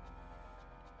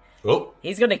 Oh.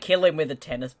 He's gonna kill him with a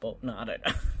tennis ball. No, I don't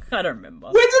know. I don't remember.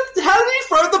 How did he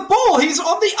throw the ball? He's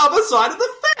on the other side of the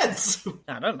fence.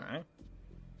 I don't know.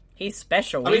 He's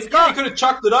special. I mean, he could have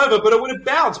chucked it over, but it would have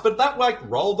bounced, but that,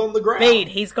 rolled on the ground. Speed,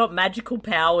 he's got magical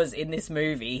powers in this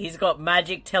movie. He's got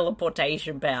magic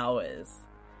teleportation powers.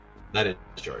 That is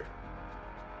true.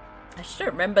 I just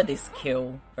don't remember this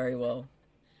kill very well.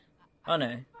 Oh,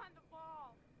 no.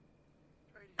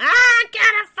 I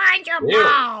gotta find your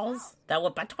balls! That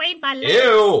were between my legs.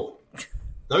 Ew!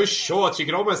 Those shorts, you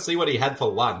can almost see what he had for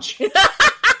lunch.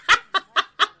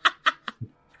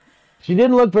 She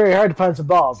didn't look very hard to find some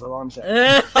balls, that's all I'm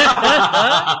saying.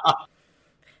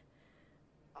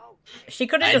 She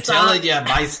could have I'm just telling you,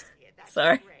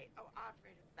 Sorry.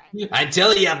 I'm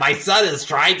telling you, my son is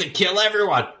trying to kill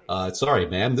everyone. Sorry,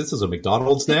 ma'am, this is a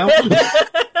McDonald's now?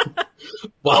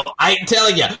 Well, I'm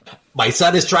telling you, my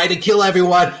son is trying to kill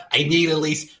everyone. I need at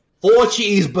least 4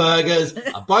 cheeseburgers,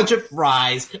 a bunch of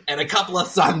fries, and a couple of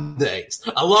sundaes,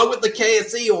 along with the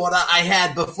KFC order I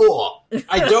had before.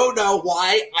 I don't know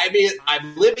why. I mean,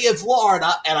 I'm living in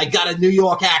Florida, and I got a New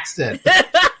York accent.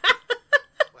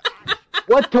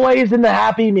 What toy is in the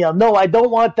Happy Meal? No, I don't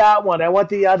want that one. I want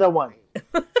the other one.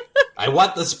 I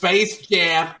want the Space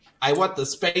Jam. I want the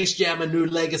Space Jam, a new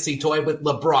legacy toy with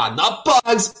LeBron. Not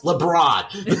Bugs,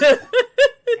 LeBron.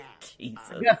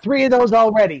 Jesus. I got 3 of those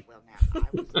already. I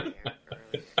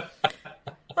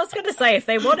was going to say, if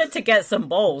they wanted to get some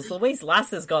balls, Louise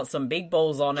Lasser's got some big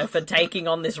balls on her for taking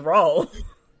on this role.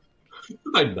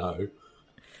 I know.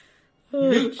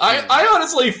 I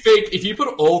honestly think if you put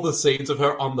all the scenes of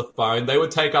her on the phone, they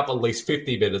would take up at least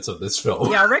 50 minutes of this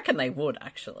film. Yeah, I reckon they would,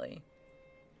 actually.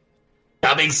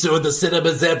 Coming soon to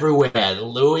cinemas everywhere,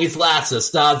 Louise Lasser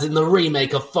stars in the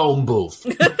remake of Phone Booth.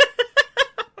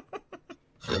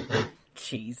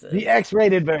 Jesus. The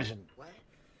X-rated version.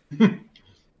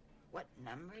 What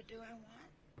number do I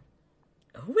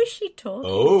want? Who is she talking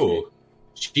Oh,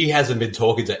 she hasn't been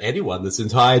talking to anyone this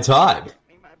entire time. Get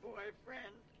me my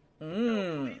boyfriend.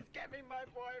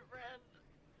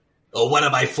 Or one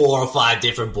of my 4 or 5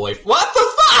 different boyfriends. What the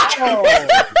fuck? Oh.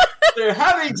 They're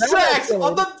having sex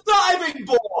on the diving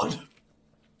board.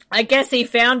 I guess he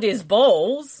found his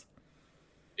balls.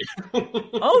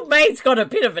 Old mate's got a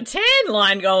bit of a tan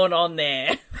line going on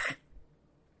there.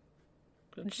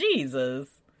 Jesus.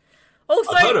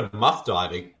 Also, I've heard of muff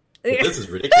diving. But this is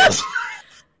ridiculous.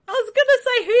 I was gonna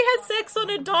say, who has sex on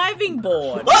a diving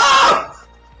board? Ah!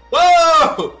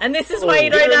 Whoa! And this is why you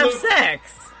don't have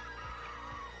sex.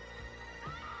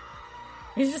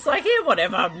 He's just like, here,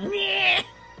 whatever. Meh.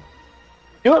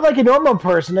 Do it like a normal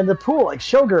person in the pool, like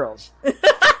showgirls.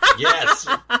 Yes.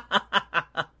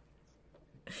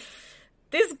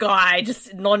 This guy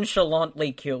just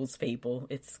nonchalantly kills people.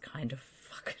 It's kind of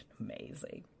fucking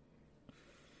amazing.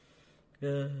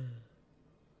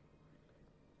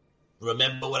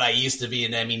 Remember when I used to be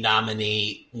an Emmy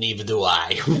nominee? Neither do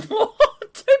I.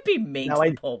 Don't be mean to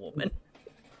the poor woman.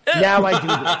 Now I do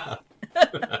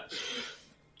that.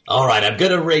 All right, I'm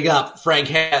going to ring up Frank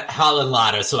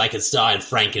Hollenlader so I can star in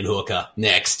Frankenhooker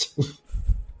next.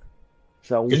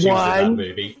 So Could use that 1,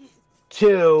 movie.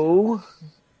 2.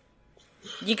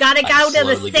 You gotta go to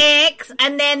the 6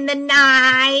 and then the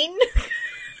 9.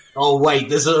 Oh, wait,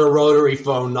 this is a rotary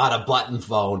phone, not a button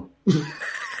phone.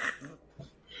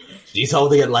 She's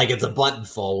holding it like it's a button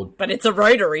phone. But it's a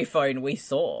rotary phone we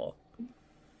saw.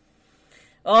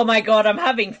 Oh my god, I'm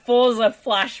having Forza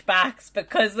flashbacks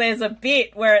because there's a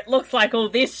bit where it looks like all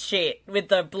this shit with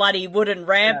the bloody wooden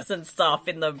ramps and stuff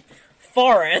in the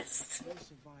forest.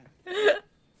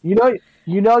 You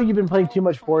know you've been playing too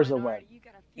much Forza away.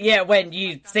 Yeah, when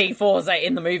you see Forza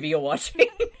in the movie you're watching.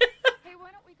 Hey,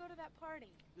 why don't we go to that party?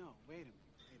 No, wait a minute.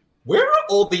 Where are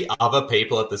all the other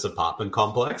people at this apartment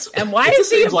complex? And why It is just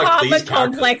the seems like apartment these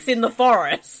characters- complex in the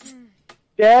forest?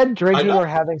 Dead, drinking, I know. or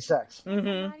having sex. Mm-hmm.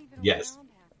 Not even Yes. around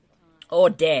half the time. Or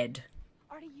dead.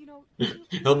 Artie, you know,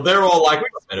 And they're all like,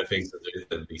 we've got better things to do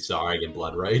than be starring in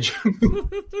Blood Rage. Terry and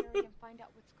find out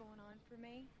what's going on for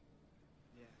me.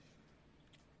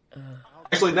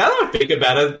 Actually, now that I think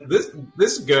about it,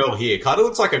 this girl here kind of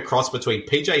looks like a cross between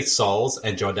PJ Souls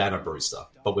and Jordana Brewster,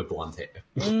 but with blonde hair.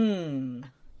 Mm.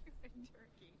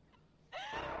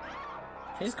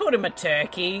 She just called him a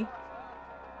turkey.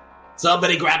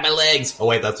 Somebody grab my legs! Oh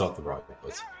wait, that's not the right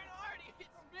voice.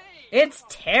 It's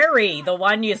Terry, the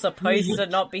one you're supposed to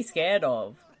not be scared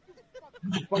of.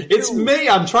 It's me!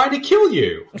 I'm trying to kill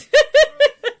you! I just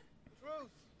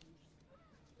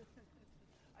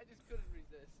couldn't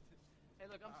resist. Hey,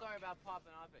 look, I'm sorry about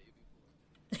popping off at you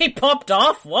before. He popped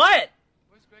off? What?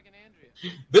 Where's Greg and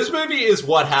Andrea? This movie is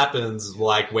what happens,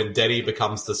 like, when Denny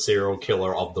becomes the serial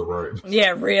killer of the room.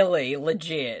 Yeah, really.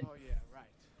 Legit. Oh, yeah, right.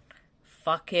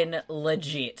 Fucking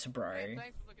legit, bro. Hey,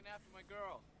 thanks for looking after my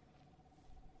girl.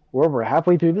 We're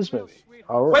halfway through this movie.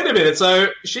 All right. Wait a minute, so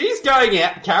she's going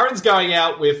out, Karen's going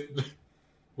out with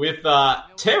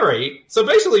Terry, so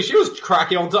basically she was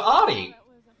cracking onto Artie. That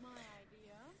wasn't my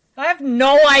idea. I have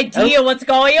no idea what's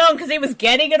going on because he was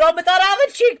getting it on with that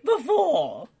other chick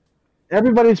before.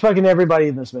 Everybody's fucking everybody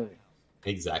in this movie.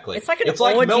 Exactly. It's like an it's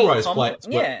like orgy Melrose com- Place.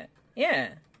 But Yeah, yeah.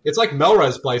 It's like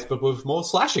Melrose Place, but with more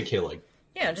slasher killing.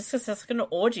 Yeah, just because it's like an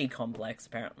orgy complex,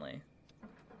 apparently.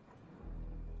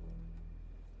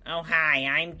 Oh, hi,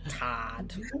 I'm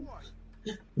Todd.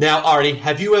 Now, Artie,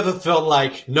 have you ever felt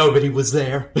like nobody was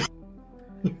there?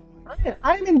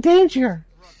 I'm in danger.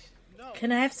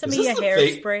 Can I have some Is of this your the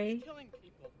thing- hairspray?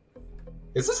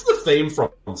 Is this the theme from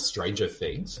Stranger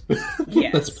Things?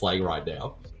 Yes. That's playing right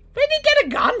now. Where did he get a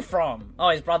gun from? Oh,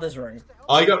 his brother's room.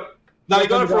 Oh, you got it From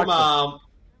the from doctor.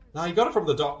 no, you got it from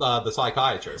the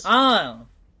psychiatrist. Oh.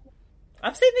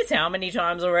 I've seen this how many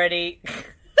times already?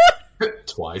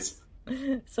 Twice.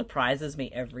 Surprises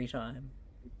me every time.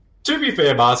 To be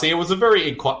fair, Marcy, it was a very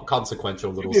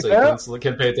inconsequential little To be fair. sequence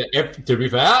compared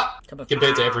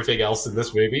to everything else in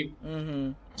this movie.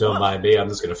 Mm-hmm. Don't mind me, I'm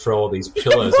just going to throw all these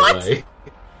pillows What? away.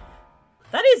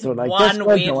 That is So, like, one this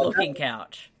one, weird like looking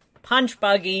couch. Punch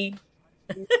buggy.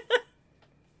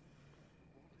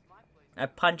 I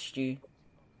punched you.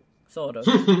 Sort of.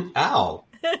 Ow.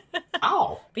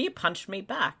 Ow. But you punched me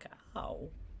back. Ow.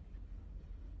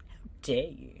 How dare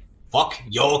you? Fuck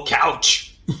your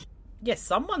couch. Yes,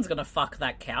 someone's gonna fuck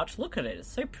that couch. Look at it. It's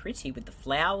so pretty with the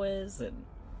flowers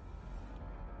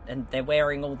and they're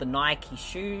wearing all the Nike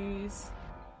shoes.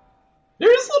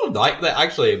 There is little Nike that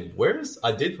actually,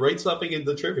 I did read something in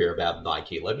the trivia about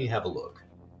Nike. Let me have a look.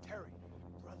 Terry,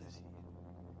 brother's here.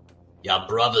 Your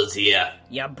brother's here.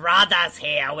 Your brother's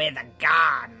here with a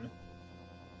gun.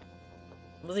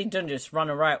 What's he doing? Just run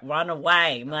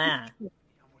away, man. I'm with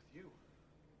you.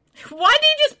 Why did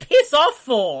you just piss off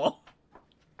for?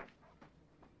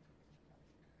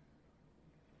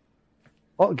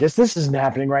 Well, I guess this isn't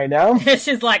happening right now.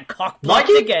 She's like cockblocked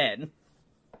Nike? again.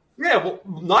 Yeah, well,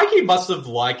 Nike must have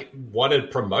wanted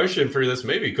promotion through this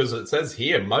movie because it says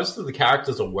here most of the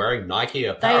characters are wearing Nike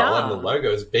apparel are. and the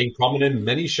logo is being prominent in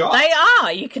many shots. They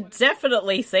are. You can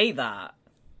definitely see that.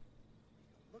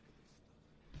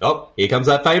 Oh, here comes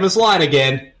that famous line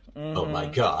again. Mm-hmm. Oh my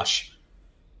gosh.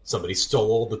 Somebody stole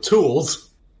all the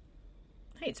tools.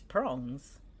 Hey, it's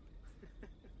prongs.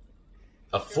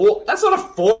 A fork? That's not a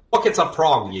fork, it's a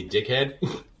prong, you dickhead.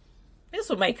 This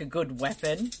will make a good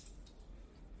weapon.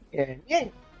 Yeah.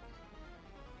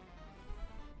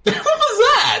 What was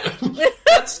that?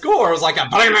 That score was like a...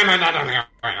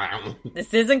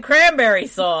 This isn't cranberry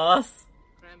sauce.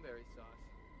 Cranberry sauce.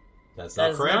 That's That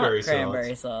not is cranberry not sauce.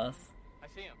 cranberry sauce. I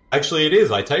see him. Actually, it is.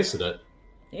 I tasted it.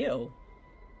 Ew.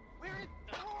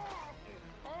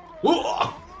 Ooh.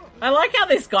 I like how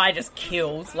this guy just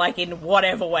kills, like, in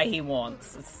whatever way he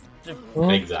wants. It's just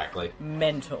Exactly.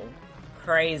 mental.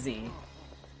 Crazy.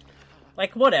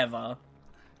 Like, whatever.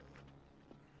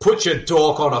 Put your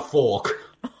dork on a fork.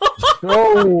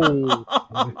 Oh,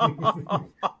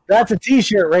 that's a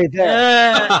T-shirt right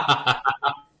there.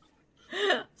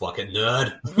 Fucking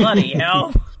nerd. Bloody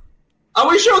hell. Are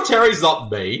we sure Terry's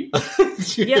not me?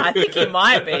 Yeah, I think he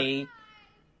might be.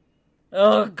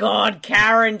 Oh god,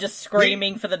 Karen just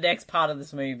screaming for the next part of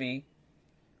this movie.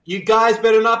 You guys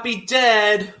better not be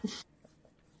dead.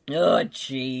 Oh,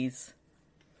 jeez.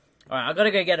 Alright, I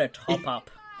gotta go get a top up.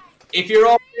 If you're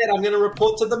all dead, I'm going to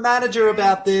report to the manager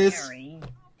about this.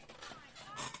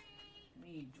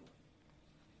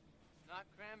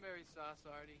 cranberry sauce,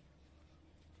 Artie.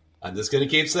 I'm just going to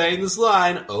keep saying this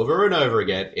line over and over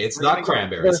again. It's not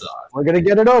cranberry sauce. We're going to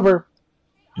get it over.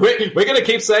 We're going to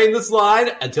keep saying this line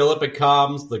until it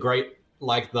becomes the great,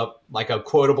 like a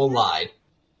quotable line.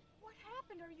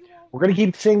 We're going to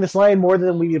keep saying this line more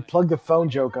than we plug the phone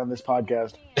joke on this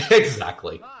podcast.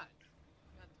 Exactly. Got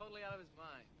totally out of his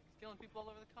mind. He's killing people all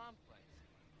over the complex.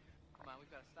 Come on,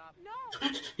 we've got to stop.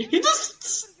 He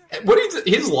just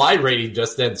his line reading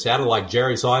just then sounded like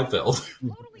Jerry Seinfeld.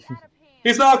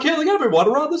 He's now killing everyone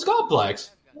around this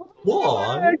complex.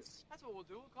 Why? That's what we'll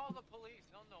do. We'll call the police.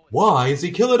 They'll know it. Why is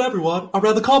he killing everyone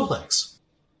around the complex?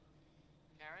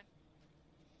 Karen?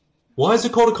 Why is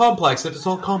it called a complex if it's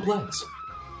all complex?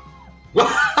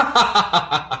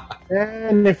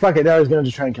 And fuck it, now he's going to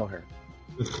just try and kill her.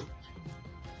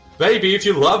 Baby, if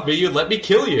you love me, you'd let me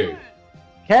kill you.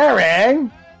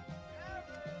 Karen!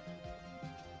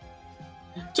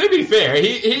 To be fair,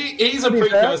 he's a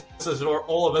precursor to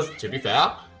all of us. To be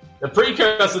fair, the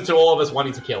precursor to all of us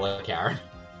wanting to kill her, Karen.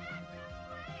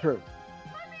 True.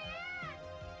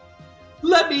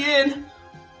 Let me in.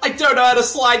 I don't know how to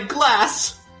slide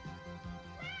glass.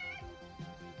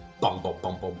 Bum, bum,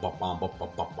 bum, bum, bum, bum, bum, bum,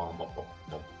 bum, bum, bum,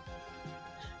 bum.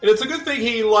 And it's a good thing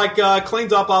he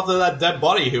cleaned up after that dead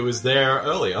body who was there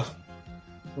earlier.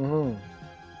 Mm-hmm.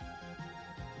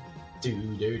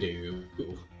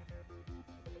 Do.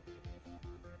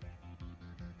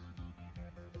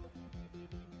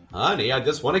 Honey, I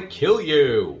just want to kill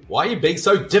you. Why are you being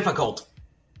so difficult?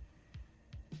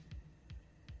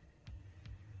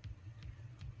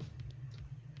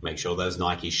 Make sure those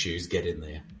Nike shoes get in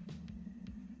there.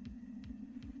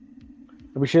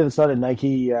 Are we sure that's not a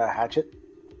Nike hatchet?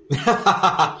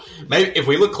 Maybe if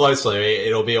we look closely,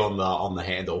 it'll be on the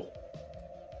handle.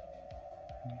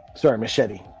 Sorry,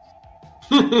 machete.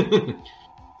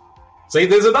 See,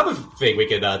 there's another thing we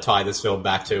could tie this film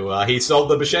back to. He sold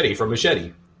the machete from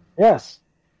Machete. Yes.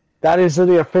 That is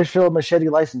the official Machete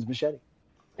license, Machete.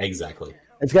 Exactly.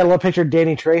 It's got a little picture of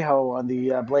Danny Trejo on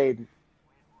the blade.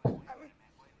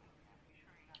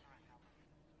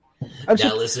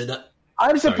 Listen up.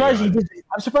 I'm surprised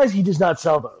he does not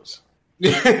sell those.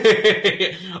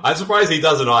 I'm surprised he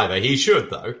doesn't either. He should,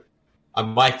 though. I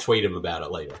might tweet him about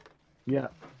it later. Yeah.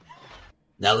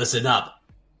 Now listen up.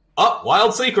 Oh,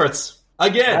 Wild Secrets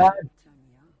again.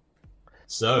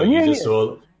 So you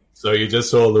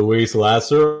just saw Luis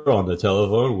Lasser on the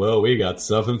telephone. Well, we got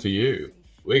something for you.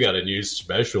 We got a new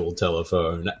special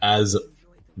telephone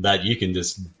that you can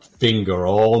just finger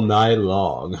all night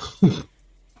long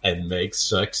and make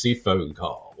sexy phone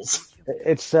calls.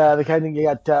 It's the kind of you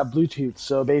got Bluetooth.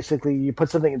 So basically, you put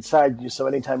something inside you, so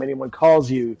anytime anyone calls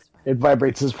you, it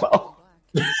vibrates as well.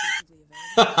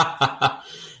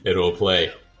 It'll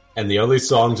play. And the only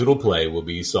songs it'll play will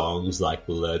be songs like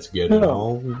Let's Get It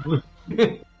On.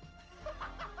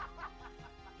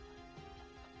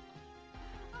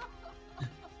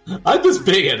 I'm just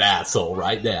being an asshole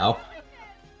right now.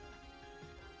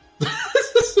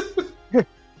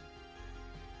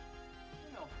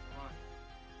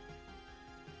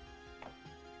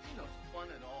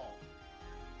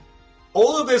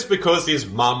 All of this because his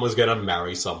mum was going to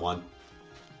marry someone.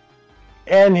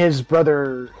 And his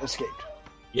brother escaped.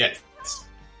 Yes.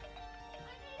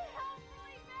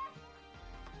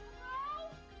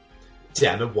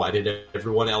 Damn it, why did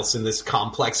everyone else in this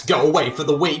complex go away for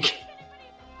the week?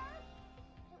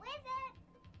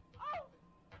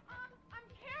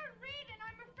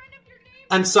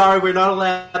 I'm sorry, we're not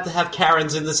allowed to have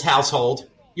Karens in this household.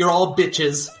 You're all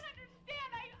bitches.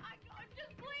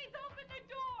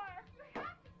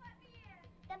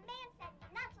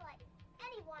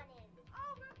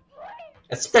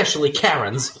 Especially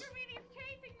Karens.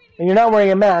 And you're not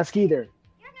wearing a mask either.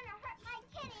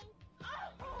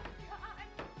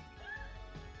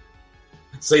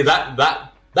 See,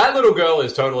 that little girl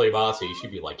is totally Marcy.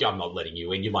 She'd be like, I'm not letting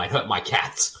you in. You might hurt my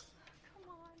cats.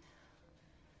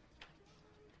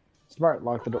 Smart,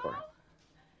 lock the door.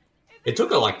 It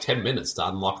took her like 10 minutes to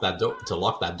unlock that door. To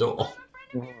lock that door.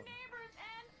 Mm-hmm.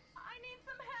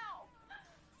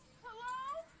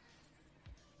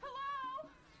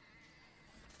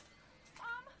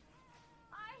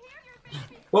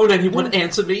 Won't anyone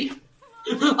answer me?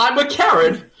 I'm a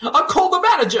Karen. I'll call the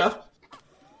manager.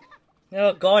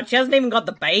 Oh god, she hasn't even got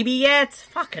the baby yet.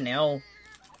 Fucking hell.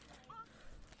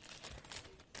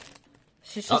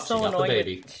 She's just so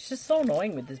annoying. She's just so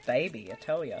annoying with this baby. I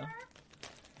tell ya.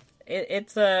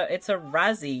 It's a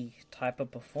Razzie type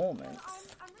of performance.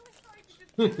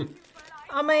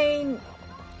 I mean,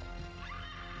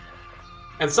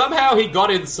 and somehow he got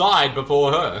inside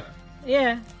before her.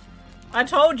 Yeah. I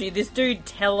told you, this dude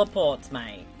teleports,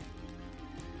 mate.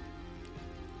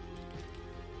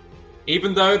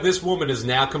 Even though this woman is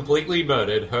now completely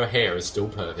murdered, her hair is still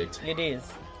perfect. It is.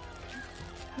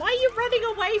 Why are you running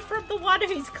away from the one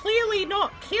who's clearly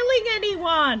not killing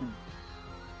anyone?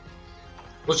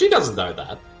 Well, she doesn't know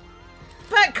that.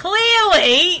 But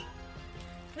clearly,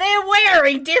 they're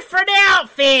wearing different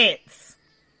outfits.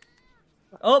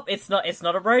 Oh, it's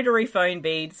not a rotary phone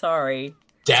bead. Sorry.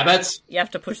 Damn it! You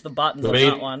have to push the buttons on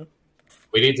that one.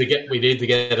 We need to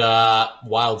get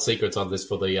wild secrets on this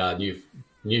for the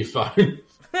new phone.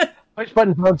 Push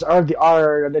button phones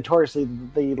are notoriously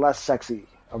the less sexy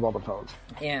of all the phones.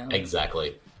 Yeah.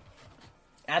 Exactly.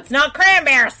 That's not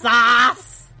cranberry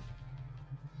sauce.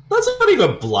 That's not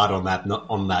even blood on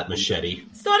that machete.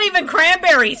 It's not even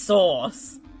cranberry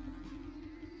sauce.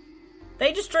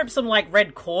 They just drip some like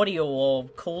red cordial or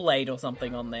Kool-Aid or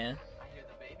something on there.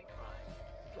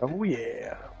 Oh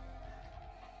yeah.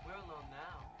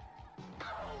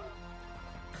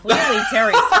 Clearly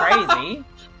Terry's crazy.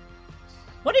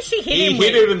 What did she hit him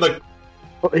with?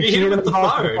 He hit him with the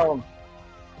phone.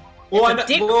 Well, it's a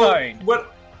dick phone.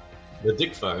 What? The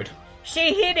dick phone.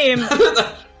 She hit him.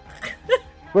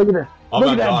 Look at her. Oh Look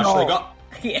my at that gosh, doll.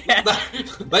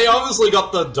 they obviously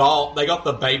got the doll. They got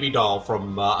the baby doll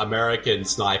from American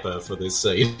Sniper for this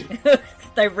scene.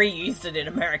 They reused it in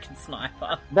American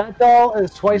Sniper. That doll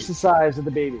is twice the size of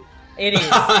the baby. It is.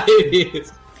 It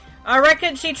is. I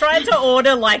reckon she tried to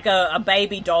order like a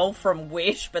baby doll from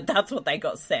Wish, but that's what they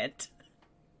got sent.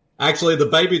 Actually, the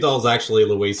baby doll's actually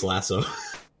Luis Lasso. There's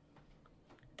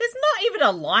not even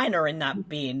a liner in that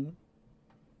bin.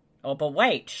 Oh, but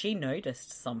wait, she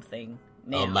noticed something.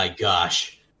 Now. Oh my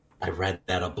gosh. I ran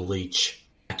out of bleach.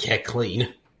 I can't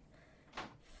clean.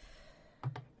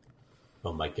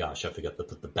 Oh my gosh, I forgot to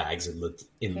put the bags in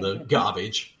the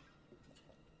garbage.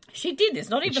 She did, it's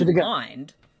not even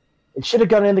lined. It should have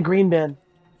gone in the green bin.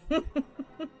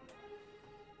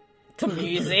 To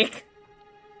music.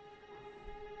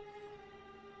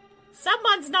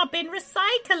 Someone's not been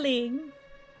recycling.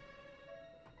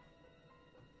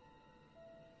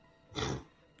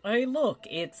 Oh, look,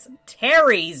 it's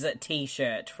Terry's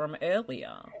t-shirt from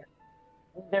earlier.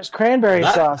 There's cranberry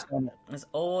sauce on it. There's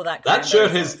all that That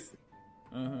shirt sauce.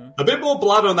 has a bit more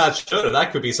blood on that shirt, and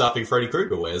that could be something Freddy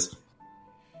Krueger wears.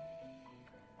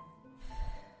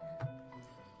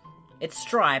 It's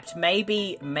striped.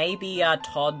 Maybe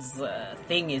Todd's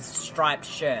thing is striped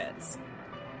shirts.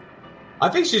 I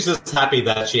think she's just happy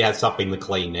that she has something to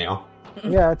clean now.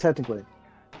 Yeah, technically.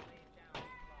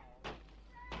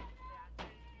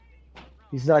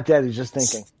 He's not dead, he's just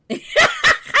thinking.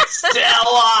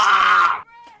 Stella!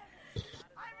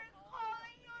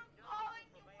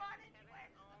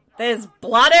 There's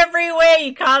blood everywhere,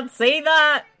 you can't see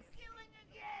that.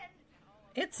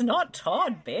 It's not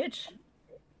Todd, bitch.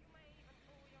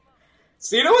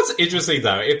 So you know what's interesting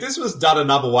though? If this was done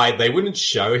another way, they wouldn't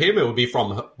show him. It would be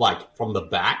from the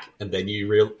back, and then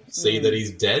you see that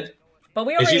he's dead. But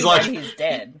we already know he's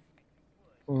dead.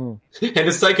 And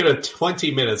it's taken her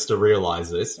 20 minutes to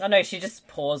realize this. I know, she just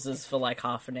pauses for like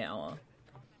half an hour.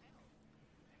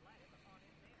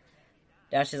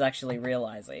 Now she's actually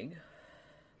realizing.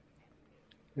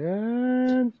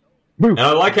 And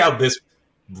I like how this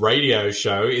radio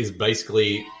show is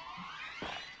basically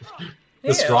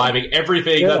describing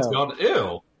everything that's gone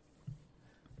ill.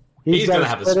 He's got gonna a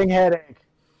have splitting headache.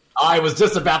 I was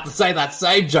just about to say that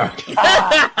same joke.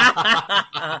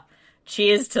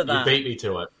 Cheers to that.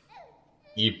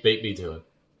 You beat me to it.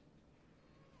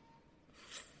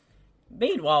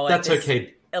 Meanwhile, that's at this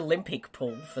okay. Olympic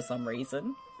pool for some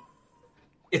reason.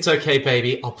 It's okay,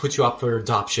 baby. I'll put you up for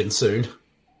adoption soon.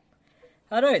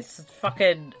 I know, it's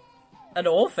fucking an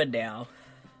orphan now.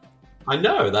 I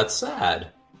know, that's sad.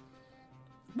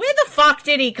 Where the fuck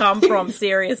did he come from,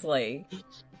 seriously?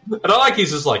 And I like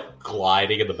he's just like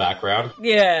gliding in the background.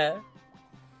 Yeah.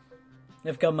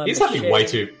 They've got my He's machete. having way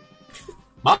too...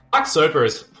 Mark Soper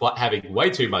is having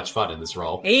way too much fun in this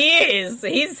role. He is.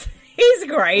 He's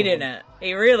great in it.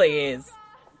 He really is.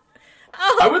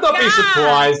 Oh, I would not be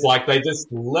surprised, like, they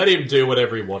just let him do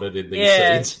whatever he wanted in these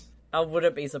scenes. I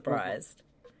wouldn't be surprised.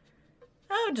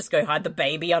 Oh, just go hide the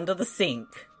baby under the sink.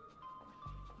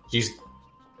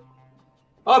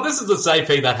 Oh, this is the same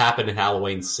thing that happened in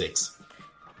Halloween 6.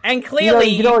 And clearly,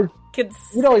 you'd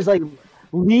always like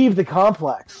leave the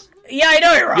complex. Yeah, I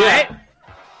know, right? Yeah.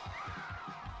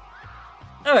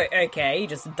 Oh, okay, you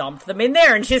just dumped them in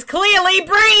there and she's clearly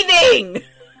breathing!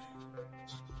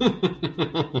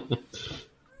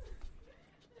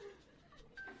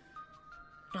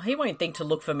 Oh, he won't think to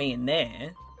look for me in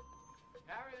there.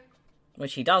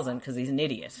 Which he doesn't, because he's an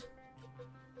idiot.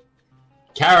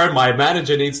 Karen, my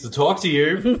manager needs to talk to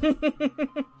you.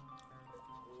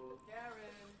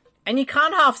 And you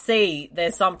can't half see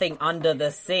there's something under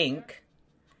the sink.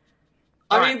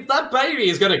 I mean, that baby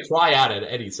is going to cry out at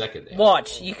any second now.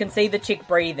 Watch, you can see the chick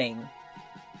breathing.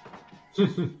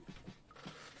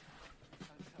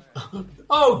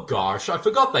 Oh gosh, I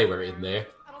forgot they were in there.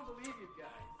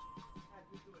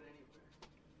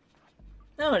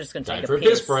 No, we're just going to take for a a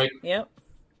piss piss. break. Yep.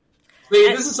 See,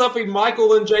 this is something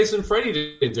Michael and Jason Freddy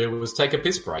didn't do, was take a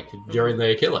piss break during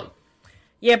their killing.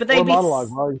 Yeah, but they'd Or be monologue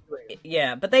while he's doing it.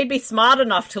 yeah, but they'd be smart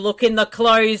enough to look in the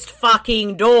closed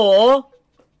fucking door.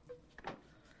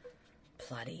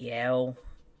 Bloody hell.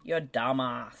 You're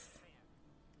dumbass.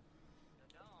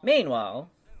 Meanwhile,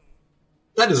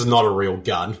 That is not a real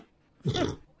gun.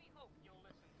 That's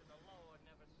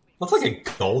like a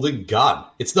golden gun.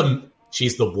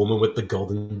 She's the woman with the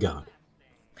golden gun.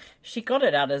 she got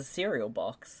it out of a cereal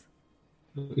box.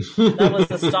 That was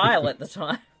the style at the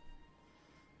time.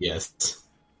 Yes.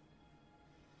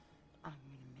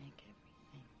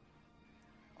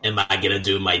 Am I gonna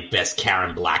do my best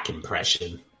Karen Black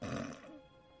impression?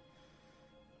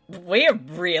 We're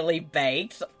really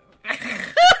baked.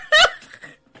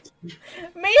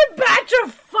 Me and Batch are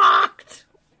fucked.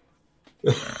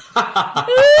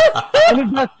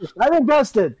 I'm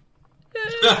invested.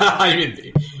 I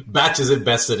mean, Batch is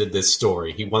invested in this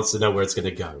story. He wants to know where it's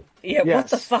gonna go. Yeah, what Yes.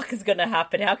 the fuck is gonna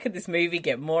happen? How could this movie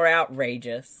get more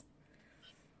outrageous?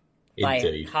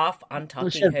 Indeed. By half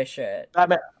untucking shit. her shirt.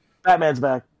 Batman's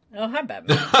back. Oh, hi,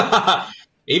 Batman.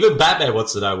 Even Batman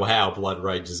wants to know how Blood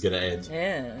Rage is gonna end.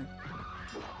 Yeah.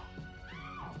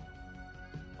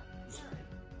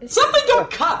 Something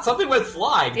got cut. Something went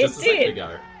flying just a second did.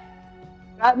 ago.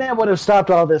 Batman would have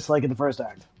stopped all this like in the first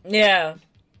act. Yeah.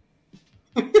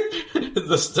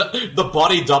 The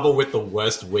body double with the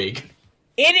worst wig.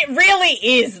 It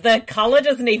really is. The colour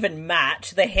doesn't even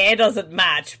match. The hair doesn't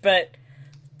match, but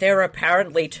they're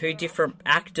apparently two different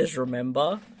actors,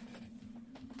 remember?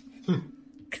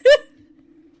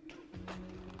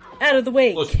 Out of the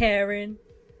way, Look. Karen.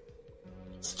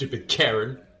 Stupid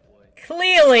Karen.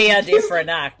 Clearly a different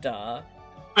actor.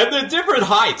 And they're different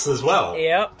heights as well.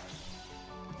 Yep.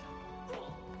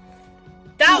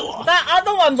 That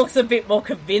other one looks a bit more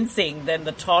convincing than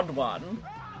the Todd one.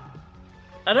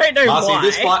 I don't know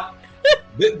why.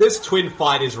 See, this twin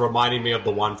fight is reminding me of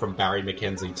the one from Barry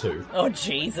McKenzie too. Oh,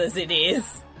 Jesus, it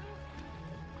is.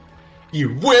 You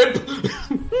whip!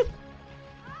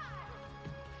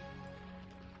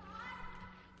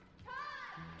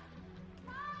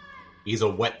 He's a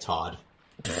wet Todd.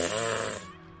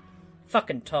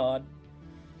 Fucking Todd.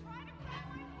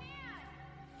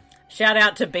 Shout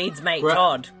out to Bede's mate Right.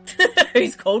 Todd,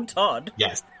 who's called Todd.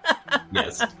 Yes.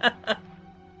 Yes.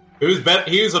 He was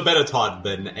a better Todd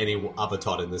than any other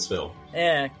Todd in this film.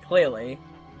 Yeah, clearly.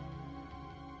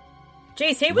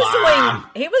 Jeez, he Mom.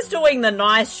 was doing the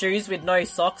nice shoes with no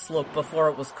socks look before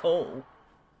it was cool.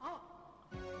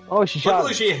 Oh, she shot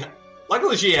him.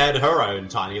 Luckily she had her own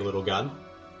tiny little gun.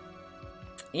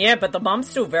 Yeah, but the mum's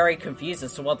still very confused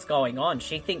as to what's going on.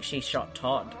 She thinks she shot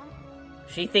Todd.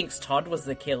 She thinks Todd was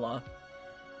the killer,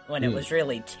 when it was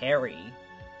really Terry.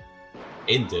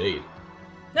 Indeed.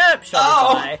 Nope,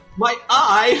 shot his eye. My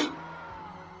eye!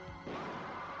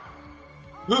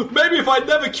 Maybe if I'd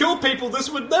never killed people, this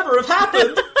would never have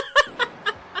happened!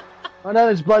 Oh no,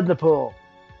 there's blood in the pool.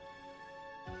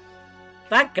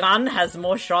 That gun has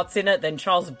more shots in it than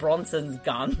Charles Bronson's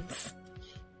guns.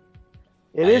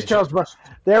 It is Charles Bronson.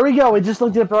 There we go. We just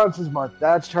looked at Bronson's mark.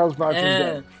 That's Charles Bronson's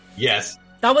gun. Yes.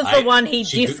 That was the one he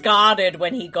she- discarded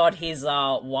when he got his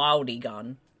Wildy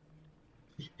gun.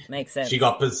 Makes sense. She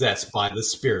got possessed by the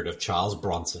spirit of Charles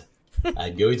Bronson.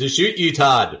 I'm going to shoot you,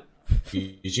 Todd.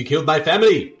 You killed my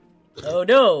family. Oh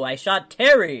no, I shot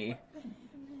Terry.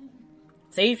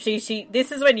 See, she.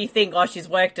 This is when you think, oh, she's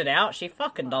worked it out. She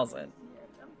fucking doesn't.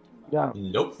 Yeah.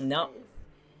 Nope. No.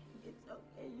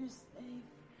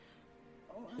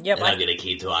 Yep. And I'm going to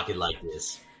keep talking like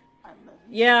this.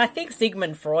 Yeah, I think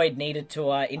Sigmund Freud needed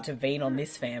to intervene on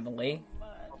this family.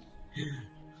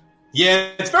 Yeah,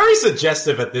 it's very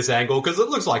suggestive at this angle, because it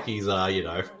looks like he's, Yeah.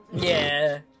 It's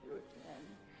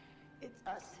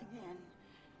us again.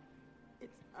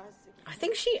 It's us again. I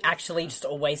think she actually just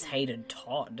always hated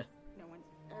Todd, No one's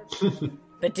ever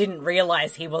but didn't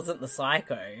realize he wasn't the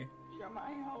psycho. You're my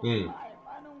whole Hmm. life.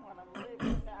 I don't want to live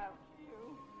without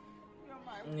you. You're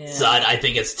my Yeah. Son, I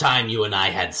think it's time you and I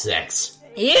had sex.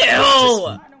 Ew! I don't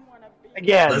want to be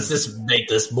Again. Let's just make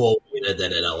this more weird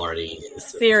than it already is.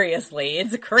 Seriously,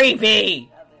 it's creepy.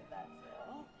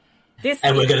 This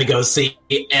And we're gonna go see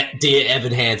dear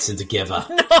Evan Hansen together.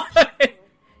 No!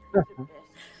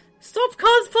 Stop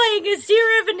cosplaying as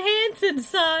Dear Evan Hansen,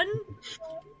 son!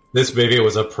 This movie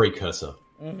was a precursor.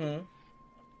 Mm-hmm.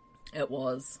 It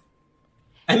was.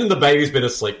 And then the baby's been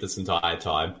asleep this entire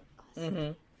time.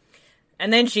 Mm-hmm.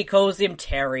 And then she calls him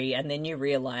Terry, and then you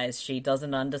realise she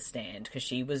doesn't understand because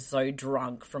she was so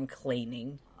drunk from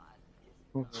cleaning.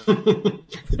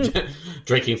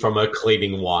 Drinking from her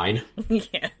cleaning wine.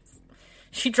 Yes.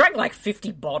 She drank like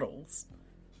 50 bottles.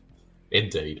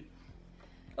 Indeed.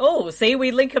 Oh, see,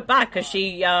 we link it back because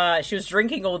she was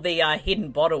drinking all the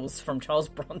hidden bottles from Charles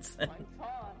Bronson.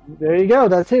 There you go,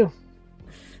 that too.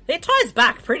 It ties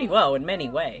back pretty well in many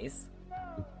ways.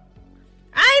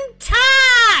 I'm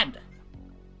Todd!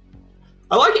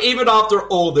 I like even after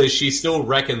all this, she still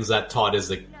reckons that Todd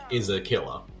is a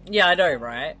killer. Yeah, I know,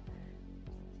 right?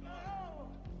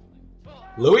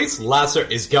 Louise Lasser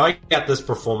is going at this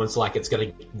performance like it's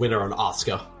going to win her an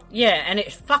Oscar. Yeah, and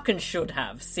it fucking should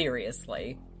have,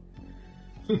 seriously.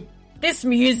 This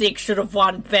music should have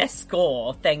won Best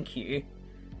Score, thank you.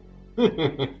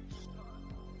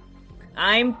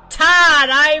 I'm Todd!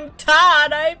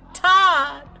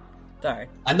 Sorry.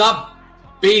 I'm not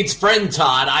Bede's friend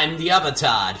Todd, I'm the other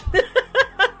Todd.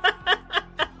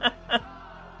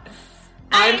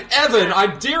 I'm Evan,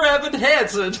 I'm Dear Evan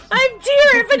Hansen. I'm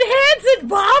Dear Evan Hansen,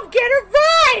 Mom, get it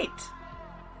right!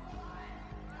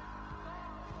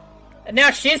 And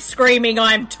now she's screaming,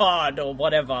 I'm Todd, or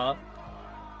whatever.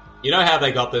 You know how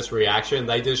they got this reaction?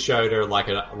 They just showed her like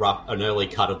an early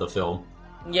cut of the film.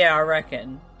 Yeah, I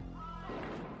reckon.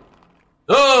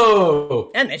 Oh!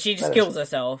 And then she just kills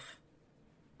herself.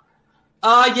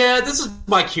 Yeah, this is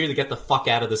my cue to get the fuck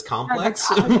out of this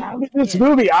complex. This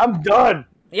movie, I'm done.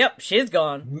 Yep, she's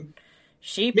gone.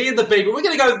 Me and the baby, we're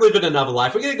gonna go live in another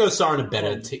life. We're gonna go star in a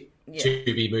better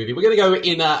Tubi movie. We're gonna go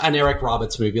in an Eric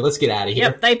Roberts movie. Let's get out of here.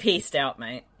 Yep, they pieced out,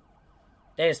 mate.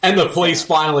 And the police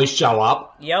finally show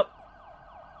up. Yep.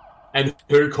 And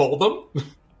who called them?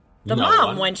 The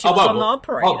mom when she was on the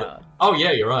operator. Oh,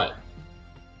 yeah, you're right.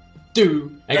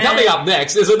 And coming up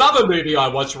next is another movie I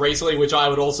watched recently, which I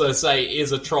would also say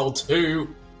is a Troll 2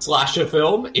 slasher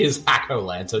film, is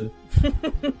Hack-O-Lantern.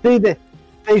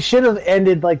 They should have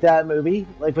ended like that movie,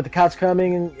 like with the cops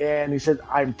coming and he said,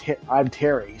 "I'm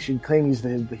Terry." She claimed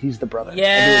he's the brother.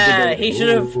 Yeah, he should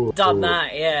have done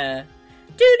that. Yeah.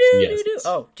 Do.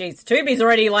 Oh, jeez, Tubi's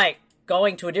already like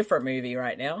going to a different movie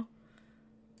right now.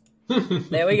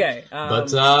 There we go.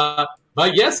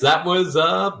 But yes, that was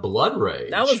Blood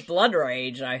Rage. That was Blood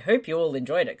Rage. I hope you all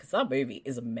enjoyed it because that movie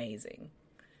is amazing.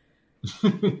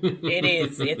 It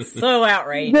is. It's so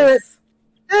outrageous.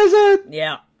 Is it?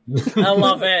 Yeah. I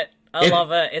love it. I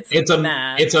love it. It's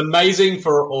mad. It's amazing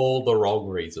for all the wrong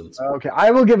reasons. Okay,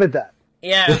 I will give it that.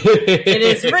 Yeah. It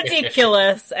is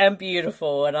ridiculous and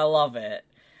beautiful, and I love it.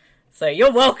 So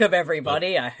you're welcome,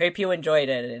 everybody. I hope you enjoyed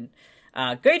it. And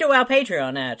go to our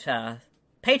Patreon at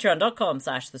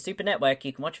patreon.com/The Super Network.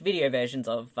 You can watch video versions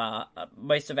of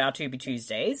most of our Tubi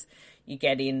Tuesdays. You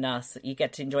get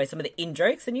to enjoy some of the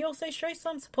in-jokes, and you also show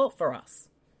some support for us.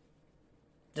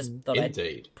 Just thought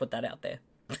I'd put that out there.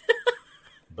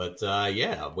 But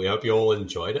yeah, we hope you all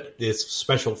enjoyed it. This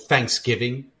special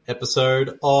Thanksgiving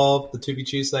episode of the Tubi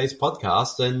Tuesdays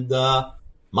podcast. And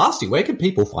Marsty, where can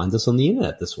people find us on the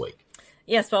internet this week?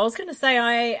 Yes, well, I was going to say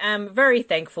I am very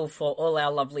thankful for all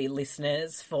our lovely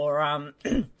listeners for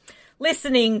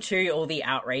listening to all the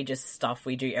outrageous stuff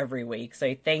we do every week.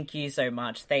 So thank you so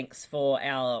much. Thanks for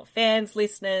our fans,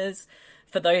 listeners,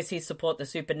 for those who support the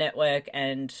Super Network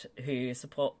and who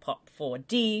support Pop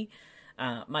 4D.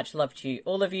 Much love to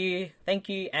all of you. Thank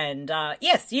you. And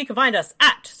yes, you can find us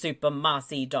at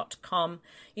supermarcy.com.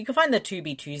 You can find the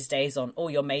Tubi Tuesdays on all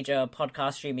your major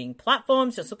podcast streaming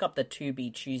platforms. Just look up the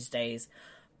Tubi Tuesdays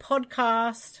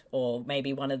podcast or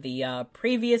maybe one of the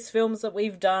previous films that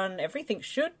we've done. Everything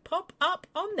should pop up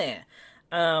on there.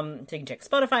 So you can check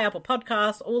Spotify, Apple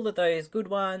Podcasts, all of those good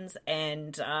ones.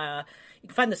 And you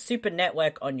can find the Super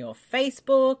Network on your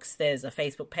Facebooks. There's a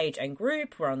Facebook page and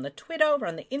group. We're on the Twitter. We're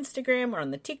on the Instagram. We're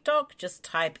on the TikTok. Just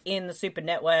type in the Super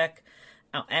Network.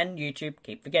 Oh, and YouTube.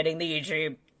 Keep forgetting the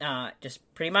YouTube. Just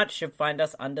pretty much should find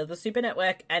us under the Super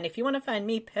Network. And if you want to find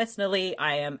me personally,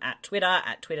 I am at Twitter,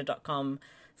 at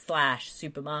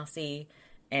twitter.com/supermarcy.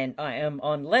 And I am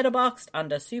on Letterboxd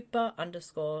under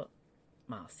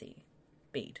super_Marcy.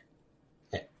 Bede.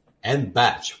 And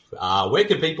Batch. Where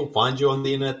can people find you on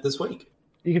the internet this week?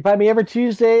 You can find me every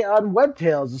Tuesday on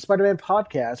WebTales, the Spider-Man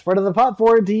podcast, part of the Pop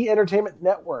 4D Entertainment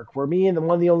Network, where me and the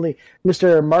one and the only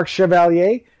Mr. Mark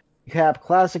Chevalier recap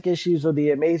classic issues of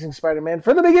The Amazing Spider-Man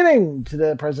from the beginning to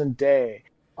the present day.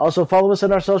 Also, follow us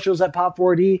on our socials at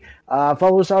Pop4D.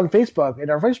 Follow us on Facebook in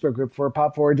our Facebook group for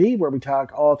Pop4D, where we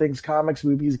talk all things comics,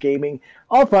 movies, gaming,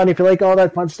 all fun. If you like all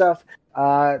that fun stuff,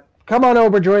 come on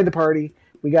over, join the party.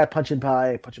 we got Punch and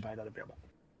Pie. Punch and Pie not available.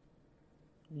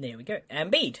 There we go. And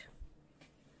Bede.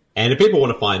 And if people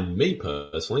want to find me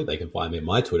personally, they can find me on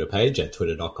my Twitter page at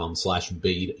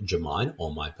twitter.com/BedeJemine,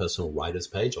 or my personal writers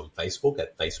page on Facebook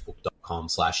at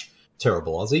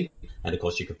facebook.com/TerribleAussie. And of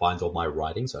course, you can find all my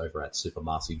writings over at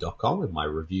supermarcy.com with my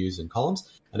reviews and columns.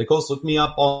 And of course, look me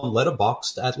up on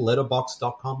Letterboxd at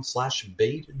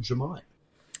letterboxd.com/BedeJemine.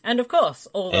 And of course,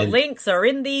 all the links are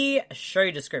in the show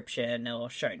description or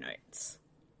show notes.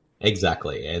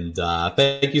 Exactly. And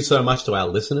thank you so much to our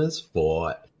listeners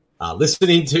for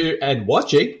listening to and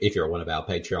watching, if you're one of our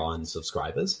Patreon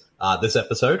subscribers, this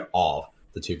episode of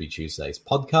the To Be Tuesdays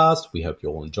podcast. We hope you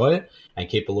all enjoy it, and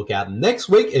keep a lookout next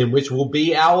week, in which will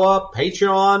be our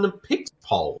Patreon pick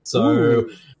poll. So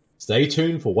stay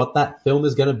tuned for what that film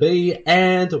is going to be,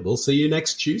 and we'll see you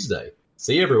next Tuesday.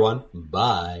 See you, everyone.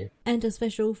 Bye. And a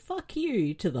special fuck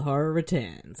you to The Horror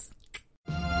Returns.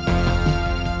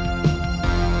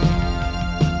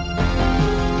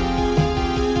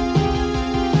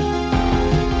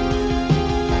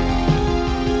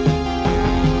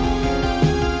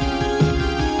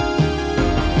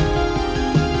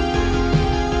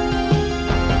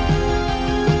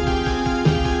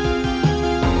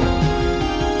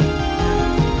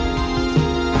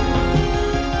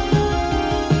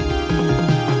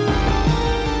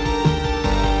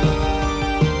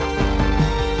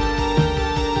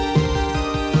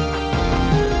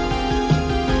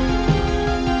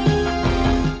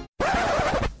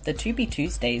 The To Be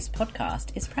Tuesdays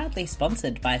podcast is proudly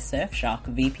sponsored by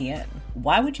Surfshark VPN.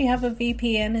 Why would you have a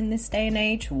VPN in this day and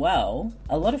age? Well,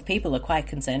 a lot of people are quite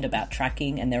concerned about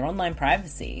tracking and their online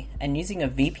privacy, and using a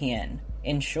VPN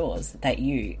ensures that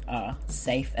you are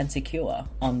safe and secure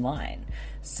online.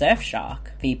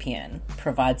 Surfshark VPN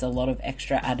provides a lot of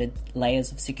extra added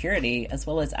layers of security, as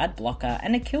well as ad blocker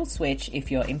and a kill switch if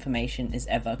your information is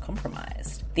ever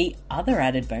compromised. The other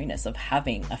added bonus of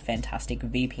having a fantastic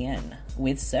VPN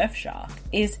with Surfshark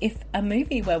is if a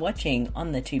movie we're watching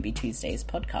on the To Be Tuesdays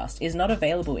podcast is not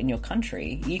available in your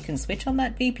country, you can switch on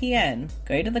that VPN,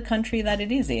 go to the country that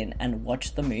it is in, and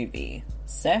watch the movie.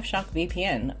 Surfshark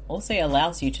VPN also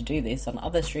allows you to do this on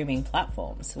other streaming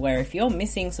platforms, where if you're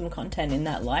missing some content in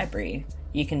that library,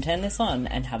 you can turn this on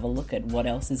and have a look at what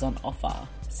else is on offer.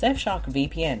 Surfshark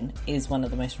VPN is one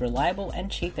of the most reliable and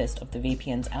cheapest of the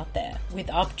VPNs out there, with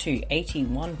up to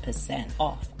 81%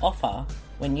 off offer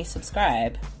when you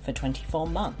subscribe for 24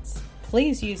 months.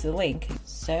 Please use the link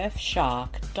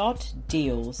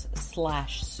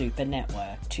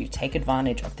surfshark.deals/supernetwork to take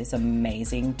advantage of this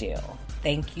amazing deal.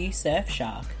 Thank you,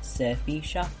 Surfshark. Surfy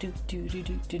shark do do do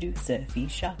do do do. Surfy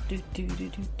shark do do do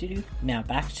do do do. Now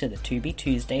back to the To Be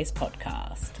Tuesdays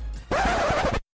podcast.